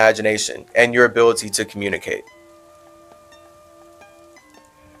of your imagination and your ability to communicate.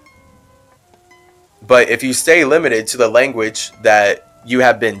 But if you stay limited to the language that you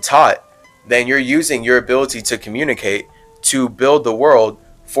have been taught, then you're using your ability to communicate to build the world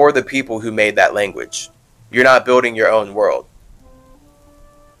for the people who made that language. You're not building your own world.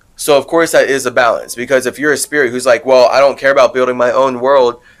 So of course that is a balance, because if you're a spirit who's like, well, I don't care about building my own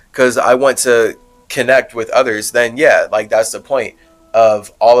world because I want to connect with others, then yeah, like that's the point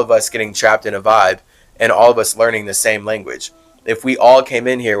of all of us getting trapped in a vibe and all of us learning the same language. If we all came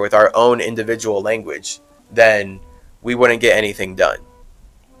in here with our own individual language, then we wouldn't get anything done.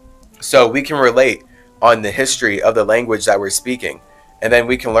 So we can relate on the history of the language that we're speaking, and then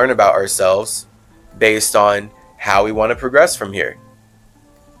we can learn about ourselves based on how we want to progress from here.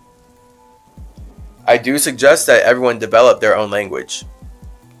 I do suggest that everyone develop their own language.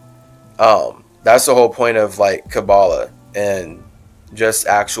 That's the whole point of like Kabbalah and just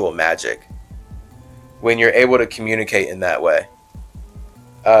actual magic. When you're able to communicate in that way,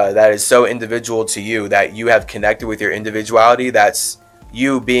 that is so individual to you, that you have connected with your individuality. That's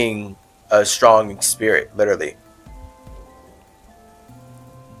you being a strong spirit, literally.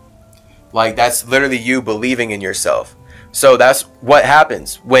 Like that's literally you believing in yourself. So that's what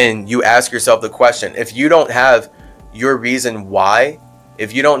happens when you ask yourself the question. If you don't have your reason why,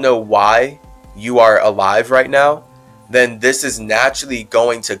 if you don't know why you are alive right now, then this is naturally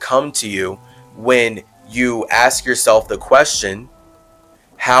going to come to you when you ask yourself the question,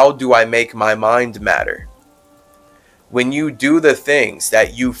 how do I make my mind matter? When you do the things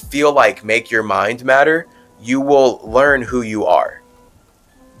that you feel like make your mind matter, you will learn who you are.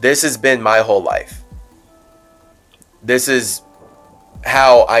 This has been my whole life. This is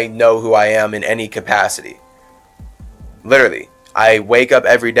how I know who I am in any capacity. Literally, I wake up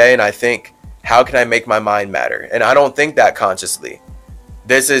every day and I think, how can I make my mind matter? And I don't think that consciously.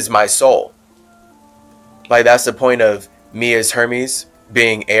 This is my soul. Like that's the point of me as Hermes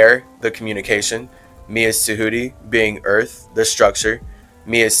being air, the communication. Me as Tahuti being earth, the structure.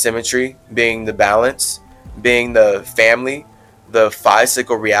 Me as symmetry being the balance, being the family, the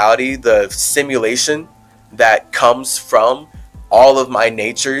physical reality, the simulation that comes from all of my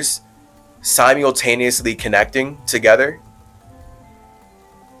natures simultaneously connecting together.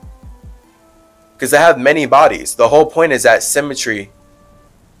 Because they have many bodies. The whole point is that symmetry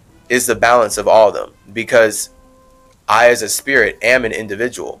is the balance of all of them. Because I, as a spirit, am an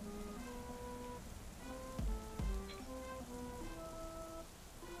individual.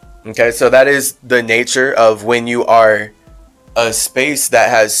 Okay, so that is the nature of when you are a space that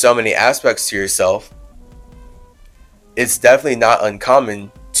has so many aspects to yourself. It's definitely not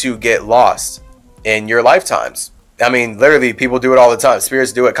uncommon to get lost in your lifetimes. I mean, literally, people do it all the time.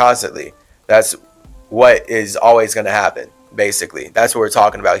 Spirits do it constantly. That's what is always going to happen, basically. That's what we're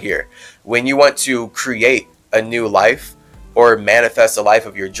talking about here. When you want to create a new life or manifest a life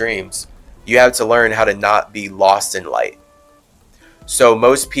of your dreams, you have to learn how to not be lost in light. So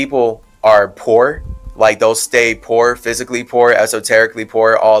most people are poor, like they'll stay poor, physically poor, esoterically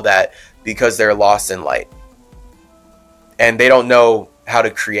poor, all that, because they're lost in light. And they don't know how to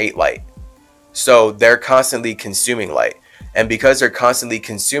create light. So they're constantly consuming light. And because they're constantly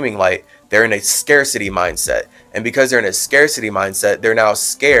consuming light, they're in a scarcity mindset. And because they're in a scarcity mindset, they're now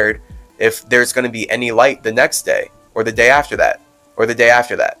scared if there's going to be any light the next day, or the day after that, or the day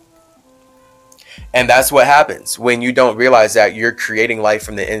after that. And that's what happens when you don't realize that you're creating life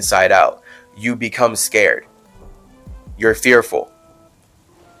from the inside out. You become scared. You're fearful.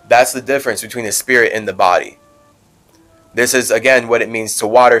 That's the difference between the spirit and the body. This is, again, what it means to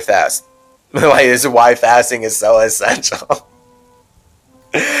water fast. Like, this is why fasting is so essential.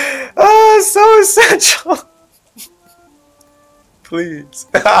 Oh, it's so essential. Please.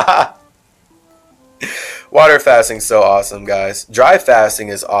 Water fasting is so awesome, guys. Dry fasting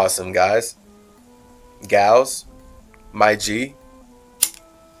is awesome, guys. Gals, my G.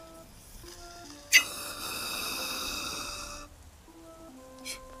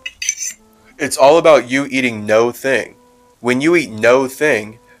 It's all about you eating no thing. When you eat no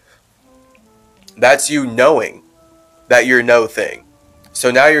thing, that's you knowing that you're no thing.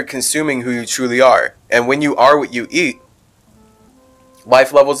 So now you're consuming who you truly are. And when you are what you eat,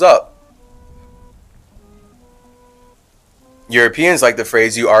 life levels up. Europeans like the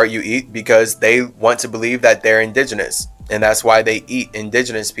phrase "you are what you eat" because they want to believe that they're indigenous. And that's why they eat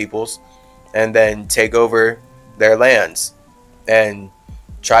indigenous peoples and then take over their lands and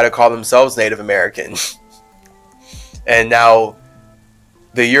try to call themselves Native American. And now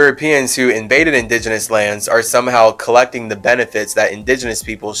the Europeans who invaded indigenous lands are somehow collecting the benefits that indigenous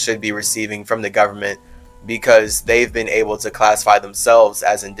people should be receiving from the government because they've been able to classify themselves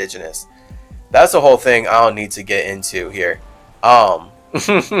as indigenous. That's a whole thing I don't need to get into here.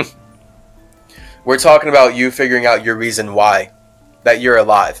 We're talking about you figuring out your reason why that you're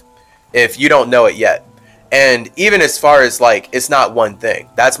alive if you don't know it yet. And even as far as, like, it's not one thing.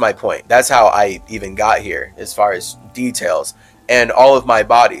 That's my point. That's how I even got here as far as details and all of my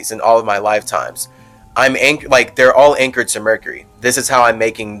bodies and all of my lifetimes. I'm like, they're all anchored to Mercury. This is how I'm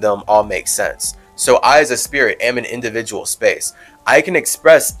making them all make sense. So I, as a spirit, am an individual space. I can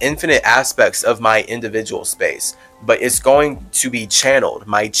express infinite aspects of my individual space, but it's going to be channeled.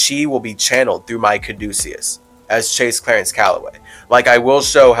 My chi will be channeled through my caduceus as Chase Clarence Calloway. Like, I will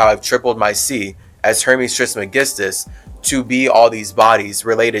show how I've tripled my C as Hermes Trismegistus to be all these bodies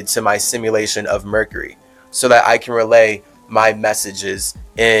related to my simulation of Mercury, so that I can relay my messages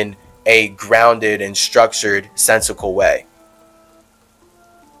in a grounded and structured, sensical way.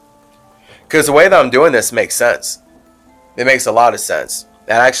 Because the way that I'm doing this makes sense. It makes a lot of sense.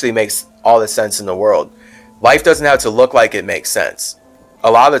 That actually makes all the sense in the world. Life doesn't have to look like it makes sense.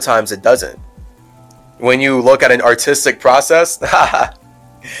 A lot of the times it doesn't. When you look at an artistic process,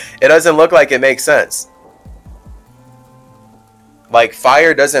 it doesn't look like it makes sense. Like,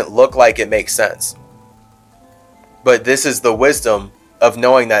 fire doesn't look like it makes sense. But this is the wisdom of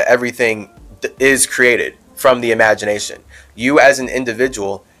knowing that everything is created from the imagination. You as an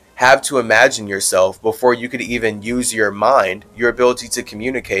individual have to imagine yourself before you could even use your mind, your ability to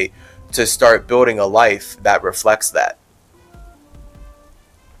communicate, to start building a life that reflects that.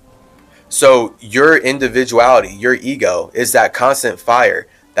 So your individuality, your ego, is that constant fire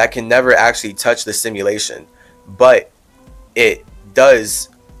that can never actually touch the simulation, but it does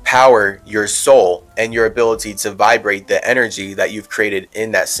power your soul and your ability to vibrate the energy that you've created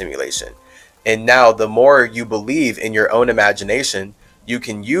in that simulation. And now the more you believe in your own imagination, you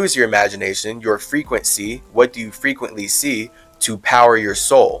can use your imagination, your frequency, what do you frequently see, to power your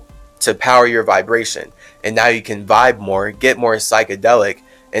soul, to power your vibration. And now you can vibe more, get more psychedelic,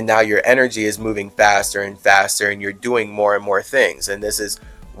 and now your energy is moving faster and faster, and you're doing more and more things. And this is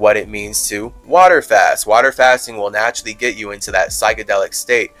what it means to water fast. Water fasting will naturally get you into that psychedelic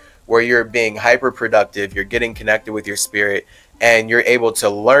state where you're being hyper productive, you're getting connected with your spirit, and you're able to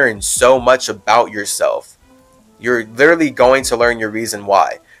learn so much about yourself. You're literally going to learn your reason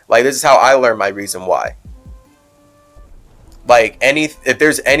why. Like, this is how I learned my reason why. Like, if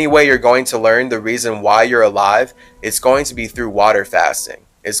there's any way you're going to learn the reason why you're alive, it's going to be through water fasting.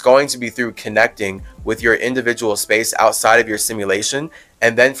 It's going to be through connecting with your individual space outside of your simulation,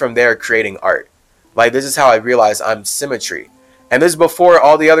 and then from there creating art. Like, this is how I realized I'm symmetry. And this is before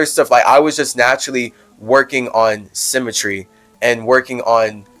all the other stuff. Like, I was just naturally working on symmetry and working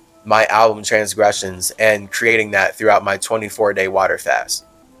on my album Transgressions and creating that throughout my 24-day water fast.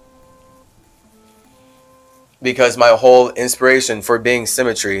 Because my whole inspiration for being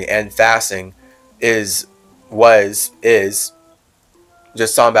symmetry and fasting is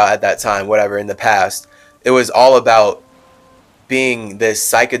just talking about at that time, whatever, in the past, it was all about being this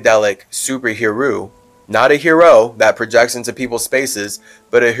psychedelic superhero, not a hero that projects into people's spaces,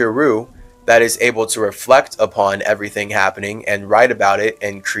 but a hero that is able to reflect upon everything happening and write about it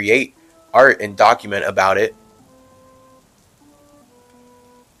and create art and document about it,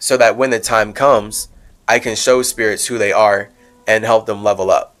 so that when the time comes, I can show spirits who they are and help them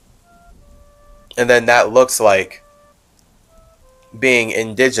level up. And then that looks like being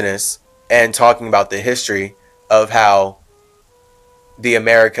indigenous and talking about the history of how the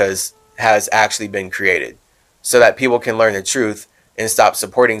Americas has actually been created, so that people can learn the truth and stop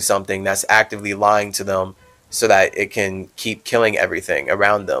supporting something that's actively lying to them, so that it can keep killing everything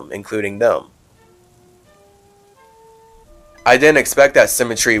around them, including them. I didn't expect that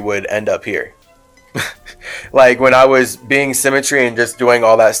symmetry would end up here. Like, when I was being symmetry and just doing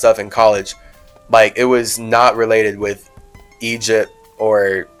all that stuff in college, like, it was not related with Egypt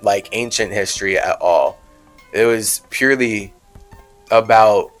or like ancient history at all. It was purely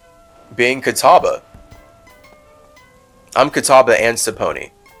about being Catawba. I'm Catawba and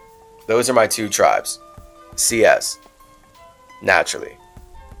Saponi. Those are my two tribes. CS. Naturally.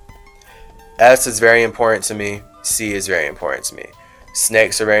 S is very important to me. C is very important to me.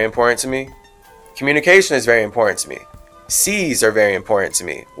 Snakes are very important to me. Communication is very important to me. Seas are very important to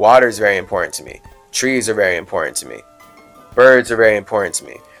me. Water is very important to me. Trees are very important to me. Birds are very important to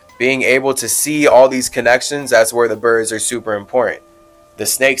me. Being able to see all these connections, that's where the birds are super important. The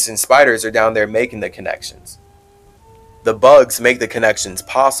snakes and spiders are down there making the connections. The bugs make the connections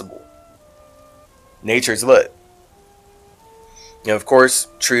possible. Nature's lit. And of course,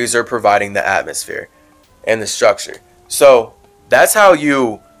 trees are providing the atmosphere and the structure. So that's how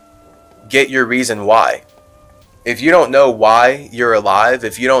you get your reason why. If you don't know why you're alive,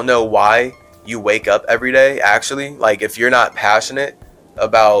 if you don't know why you wake up every day, actually, like, if you're not passionate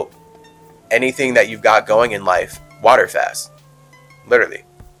about anything that you've got going in life, water fast. Literally.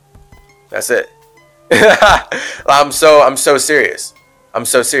 That's it. I'm so serious. I'm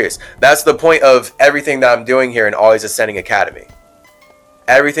so serious. That's the point of everything that I'm doing here in Always Ascending Academy.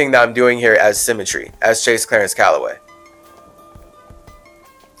 Everything that I'm doing here as Symmetry, as Chase Clarence Calloway.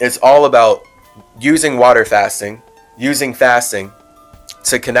 It's all about using water fasting, using fasting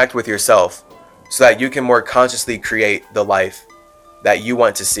to connect with yourself so that you can more consciously create the life that you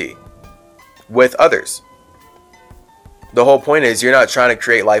want to see with others. The whole point is you're not trying to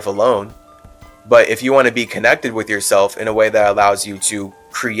create life alone, but if you want to be connected with yourself in a way that allows you to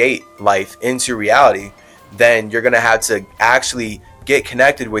create life into reality, then you're going to have to actually get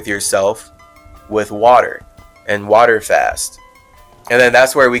connected with yourself with water and water fast. And then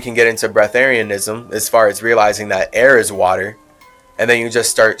that's where we can get into breatharianism, as far as realizing that air is water. And then you just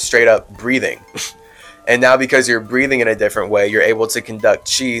start straight up breathing. And now because you're breathing in a different way, you're able to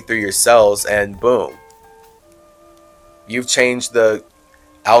conduct chi through your cells, and boom. You've changed the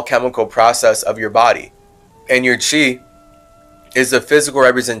alchemical process of your body. And your chi is the physical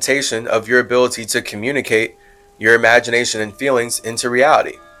representation of your ability to communicate your imagination and feelings into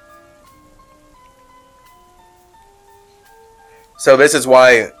reality. So this is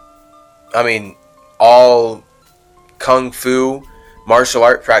why, all kung fu martial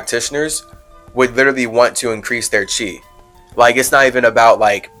art practitioners would literally want to increase their chi. Like, it's not even about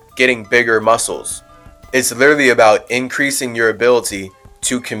like getting bigger muscles. It's literally about increasing your ability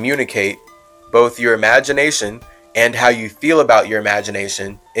to communicate both your imagination and how you feel about your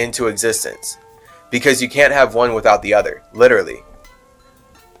imagination into existence. Because you can't have one without the other, literally.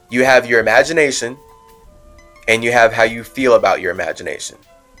 You have your imagination and you have how you feel about your imagination.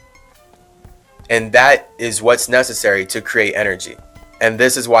 And that is what's necessary to create energy. And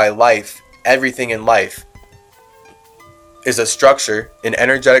this is why life, everything in life, is a structure, an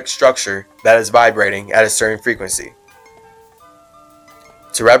energetic structure that is vibrating at a certain frequency.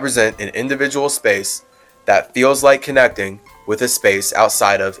 to represent an individual space that feels like connecting with a space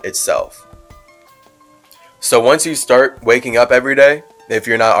outside of itself. So once you start waking up every day, if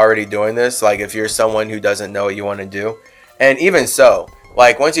you're not already doing this, like if you're someone who doesn't know what you want to do, and even so,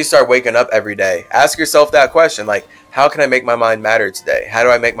 like once you start waking up every day, ask yourself that question, like, how can I make my mind matter today? How do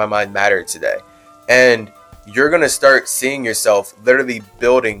I make my mind matter today? And you're going to start seeing yourself literally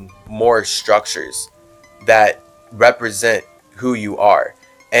building more structures that represent who you are.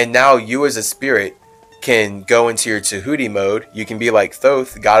 And now you as a spirit can go into your Tahuti mode. You can be like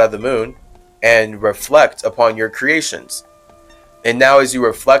Thoth, god of the moon, and reflect upon your creations. And now as you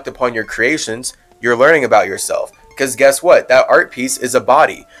reflect upon your creations, you're learning about yourself. Because guess what? That art piece is a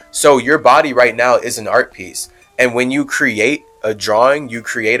body. So your body right now is an art piece. And when you create a drawing, you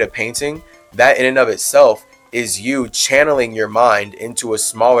create a painting, that in and of itself is you channeling your mind into a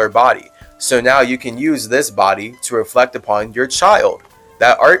smaller body. So now you can use this body to reflect upon your child.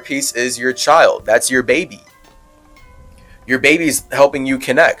 That art piece is your child. That's your baby. Your baby's helping you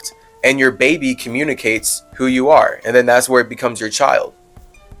connect. And your baby communicates who you are. And then that's where it becomes your child.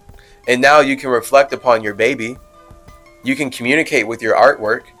 And now you can reflect upon your baby. You can communicate with your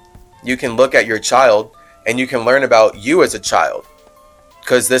artwork. You can look at your child. And you can learn about you as a child.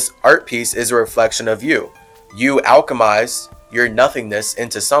 Because this art piece is a reflection of you. You alchemize your nothingness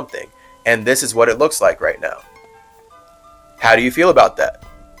into something. And this is what it looks like right now. How do you feel about that?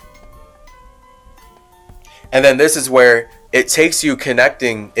 And then this is where it takes you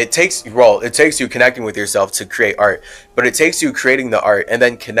connecting. It takes you connecting with yourself to create art. But it takes you creating the art and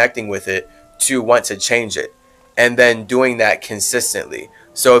then connecting with it to want to change it. And then doing that consistently.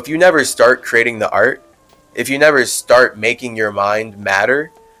 So if you never start creating the art, if you never start making your mind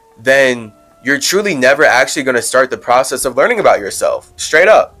matter, then you're truly never actually going to start the process of learning about yourself. Straight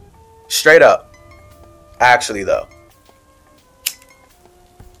up. Straight up. Actually, though.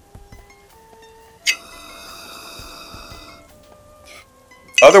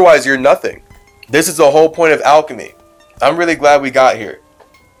 Otherwise, you're nothing. This is the whole point of alchemy. I'm really glad we got here.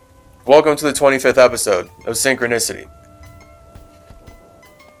 Welcome to the 25th episode of Synchronicity.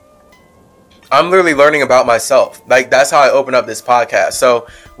 I'm literally learning about myself. Like, that's how I open up this podcast. So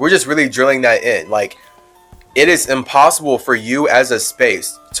we're just really drilling that in. Like, it is impossible for you as a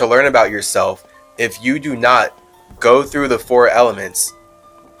space to learn about yourself if you do not go through the four elements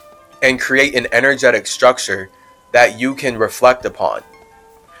and create an energetic structure that you can reflect upon.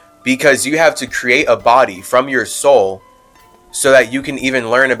 Because you have to create a body from your soul so that you can even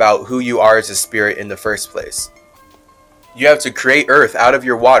learn about who you are as a spirit in the first place. You have to create earth out of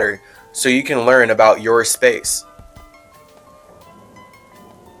your water so you can learn about your space.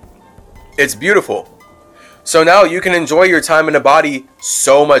 It's beautiful. So now you can enjoy your time in the body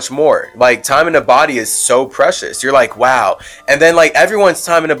so much more. Like, time in the body is so precious. You're like, wow. And then like everyone's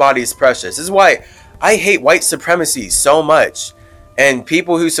time in the body is precious. This is why I hate white supremacy so much. And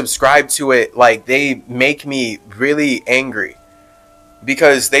people who subscribe to it, like, they make me really angry.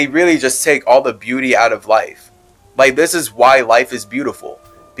 Because they really just take all the beauty out of life. Like, this is why life is beautiful.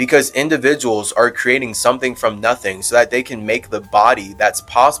 Because individuals are creating something from nothing so that they can make the body that's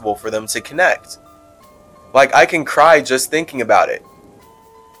possible for them to connect. Like, I can cry just thinking about it.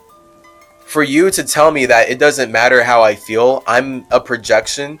 For you to tell me that it doesn't matter how I feel, I'm a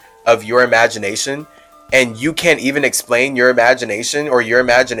projection of your imagination, and you can't even explain your imagination, or your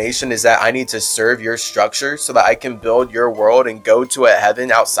imagination is that I need to serve your structure so that I can build your world and go to a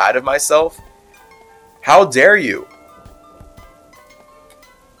heaven outside of myself? How dare you?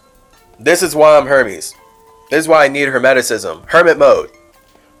 This is why I'm Hermes. This is why I need Hermeticism. Hermit mode.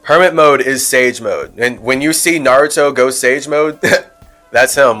 Hermit mode is sage mode. And when you see Naruto go sage mode,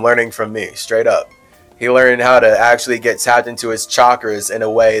 that's him learning from me, straight up. He learned how to actually get tapped into his chakras in a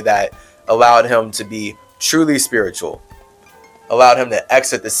way that allowed him to be truly spiritual. Allowed him to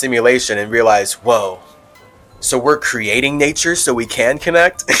exit the simulation and realize, whoa, so we're creating nature so we can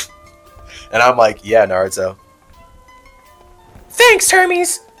connect? And I'm like, yeah, Naruto. Thanks,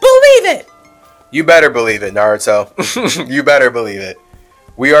 Hermes. Believe it. You better believe it, Naruto. You better believe it.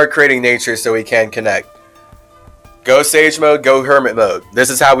 We are creating nature so we can connect. Go sage mode, go hermit mode. This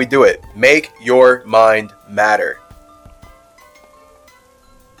is how we do it. Make your mind matter.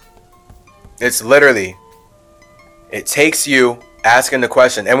 It's literally, it takes you asking the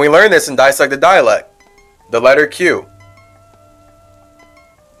question. And we learn this in Dissect the Dialect. The letter Q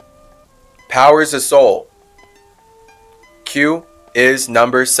powers the soul. Q is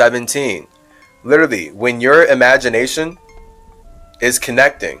number 17. Literally, when your imagination is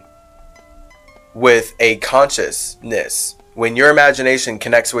connecting with a consciousness, when your imagination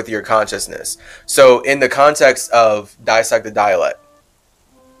connects with your consciousness. So in the context of Dissect the Dialect,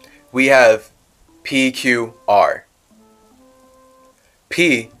 we have PQR.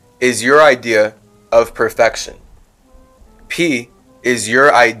 P is your idea of perfection. P is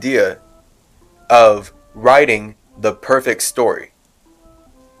your idea of writing the perfect story.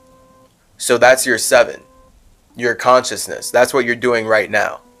 So that's your 7, your consciousness. That's what you're doing right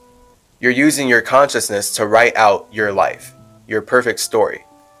now. You're using your consciousness to write out your life, your perfect story.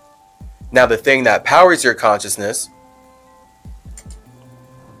 Now, the thing that powers your consciousness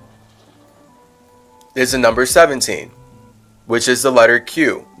is the number 17, which is the letter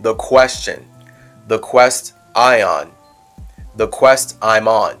Q, the question, the quest ion, the quest I'm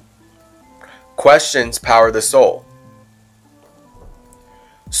on. Questions power the soul.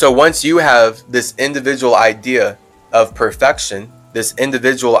 So once you have this individual idea of perfection, this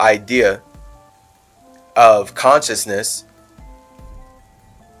individual idea of consciousness,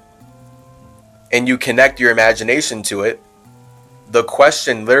 and you connect your imagination to it, the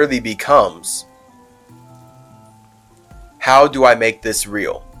question literally becomes, how do I make this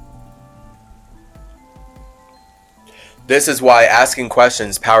real? This is why asking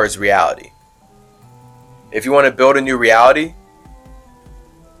questions powers reality. If you want to build a new reality,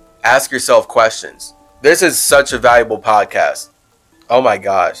 ask yourself questions. This is such a valuable podcast. Oh my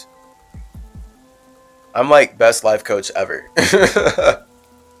gosh. I'm like best life coach ever.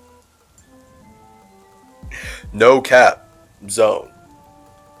 No cap zone.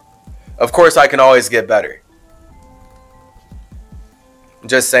 Of course, I can always get better.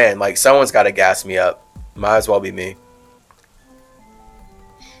 Just saying, like, someone's got to gas me up. Might as well be me.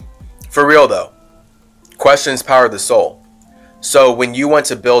 For real though, questions power the soul. So when you want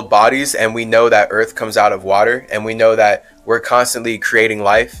to build bodies, and we know that earth comes out of water, and we know that we're constantly creating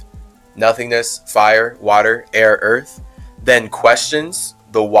life, nothingness, fire, water, air, earth, then questions,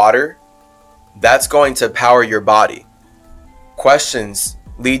 the water, that's going to power your body. Questions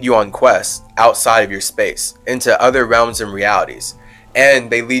lead you on quests outside of your space, into other realms and realities. And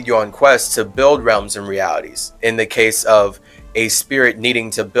they lead you on quests to build realms and realities, in the case of a spirit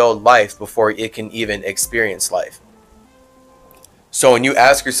needing to build life before it can even experience life. So when you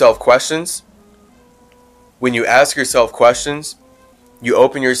ask yourself questions, you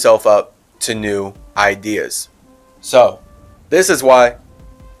open yourself up to new ideas. So this is why,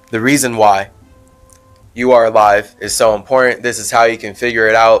 the reason why you are alive is so important. This is how you can figure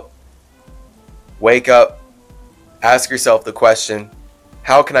it out. Wake up, ask yourself the question,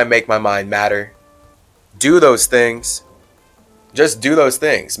 how can I make my mind matter? Do those things. Just do those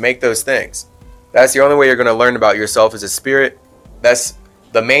things. Make those things. That's the only way you're going to learn about yourself as a spirit. That's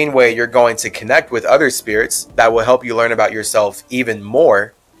the main way you're going to connect with other spirits that will help you learn about yourself even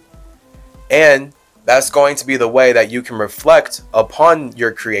more. And that's going to be the way that you can reflect upon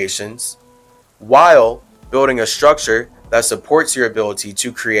your creations while building a structure that supports your ability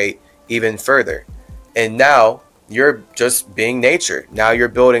to create even further. And now you're just being nature. Now you're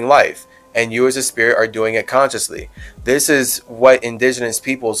building life. And you as a spirit are doing it consciously. This is what indigenous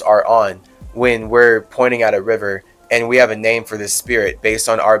peoples are on when we're pointing at a river and we have a name for this spirit based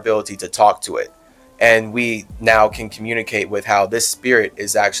on our ability to talk to it. And we now can communicate with how this spirit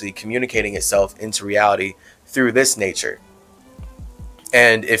is actually communicating itself into reality through this nature.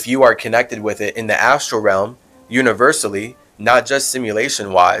 And if you are connected with it in the astral realm, universally, not just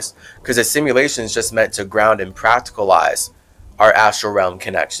simulation wise, because a simulation is just meant to ground and practicalize our astral realm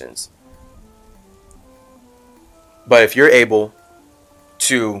connections. But if you're able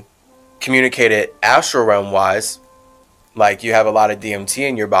to communicate it astral realm wise, like you have a lot of DMT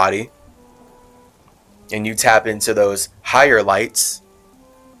in your body and you tap into those higher lights,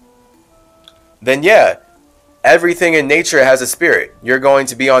 then yeah, everything in nature has a spirit. You're going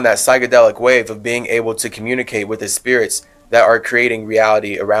to be on that psychedelic wave of being able to communicate with the spirits that are creating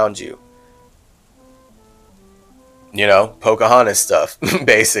reality around you. You know, Pocahontas stuff,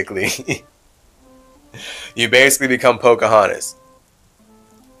 basically. You basically become Pocahontas,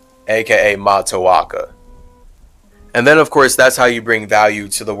 aka Matawaka. And then, of course, that's how you bring value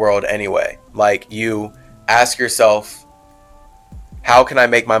to the world anyway. Like, you ask yourself, how can I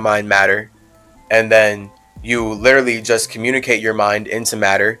make my mind matter? And then you literally just communicate your mind into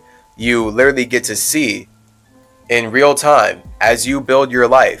matter. You literally get to see in real time, as you build your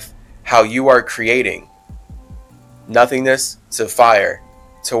life, how you are creating nothingness to fire,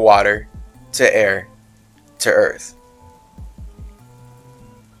 to water, to air, to earth.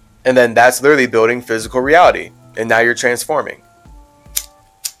 And then that's literally building physical reality. And now you're transforming.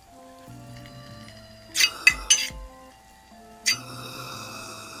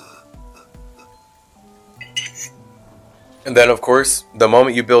 And then, of course, the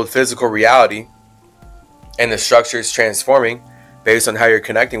moment you build physical reality and the structure is transforming, based on how you're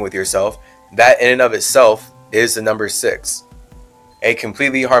connecting with yourself, that in and of itself is the number 6. A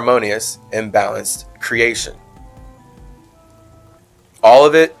completely harmonious and balanced creation. All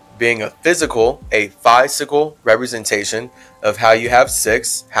of it being a physical representation of how you have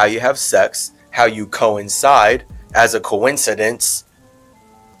 6, how you have sex, how you coincide as a coincidence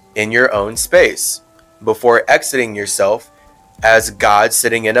in your own space, before exiting yourself as God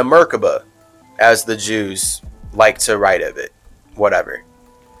sitting in a Merkaba, as the Jews like to write of it. Whatever.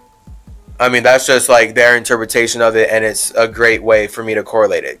 I mean, that's just like their interpretation of it, and it's a great way for me to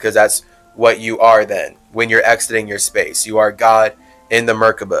correlate it, because that's what you are then when you're exiting your space. You are God in the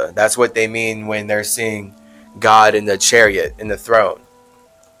Merkaba. That's what they mean when they're seeing God in the chariot, in the throne.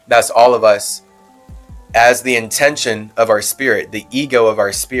 That's all of us as the intention of our spirit, the ego of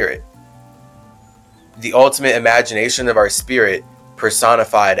our spirit, the ultimate imagination of our spirit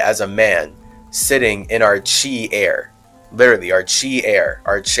personified as a man sitting in our chi air. Literally, our chi air,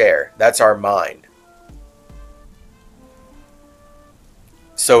 our chair. That's our mind.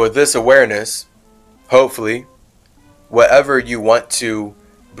 So with this awareness, hopefully, whatever you want to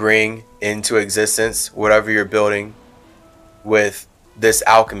bring into existence, whatever you're building with this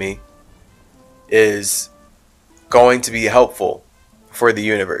alchemy, is going to be helpful for the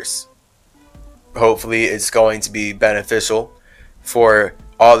universe. Hopefully, it's going to be beneficial for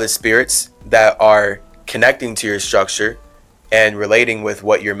all the spirits that are connecting to your structure and relating with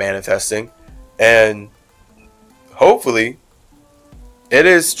what you're manifesting. And hopefully, it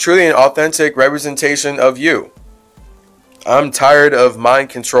is truly an authentic representation of you. I'm tired of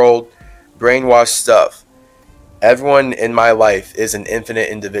mind-controlled, brainwashed stuff. Everyone in my life is an infinite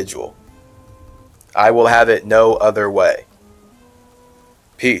individual. I will have it no other way.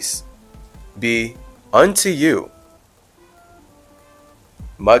 Peace be unto you.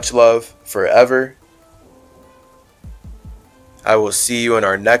 Much love forever. I will see you in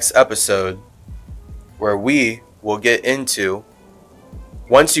our next episode, where we will get into,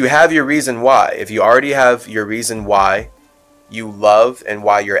 once you have your reason why, if you already have your reason why you love and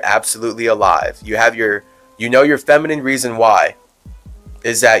why you're absolutely alive, you know your feminine reason why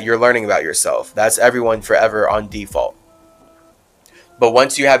is that you're learning about yourself. That's everyone forever on default. But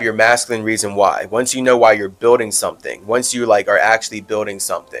once you have your masculine reason why, once you know why you're building something, once you are actually building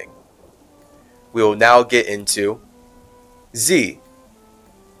something, we will now get into Z,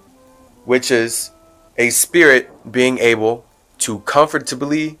 which is a spirit being able to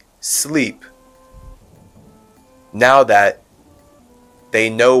comfortably sleep now that they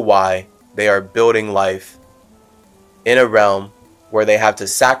know why they are building life in a realm where they have to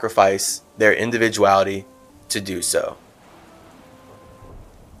sacrifice their individuality to do so.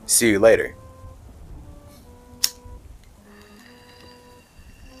 See you later.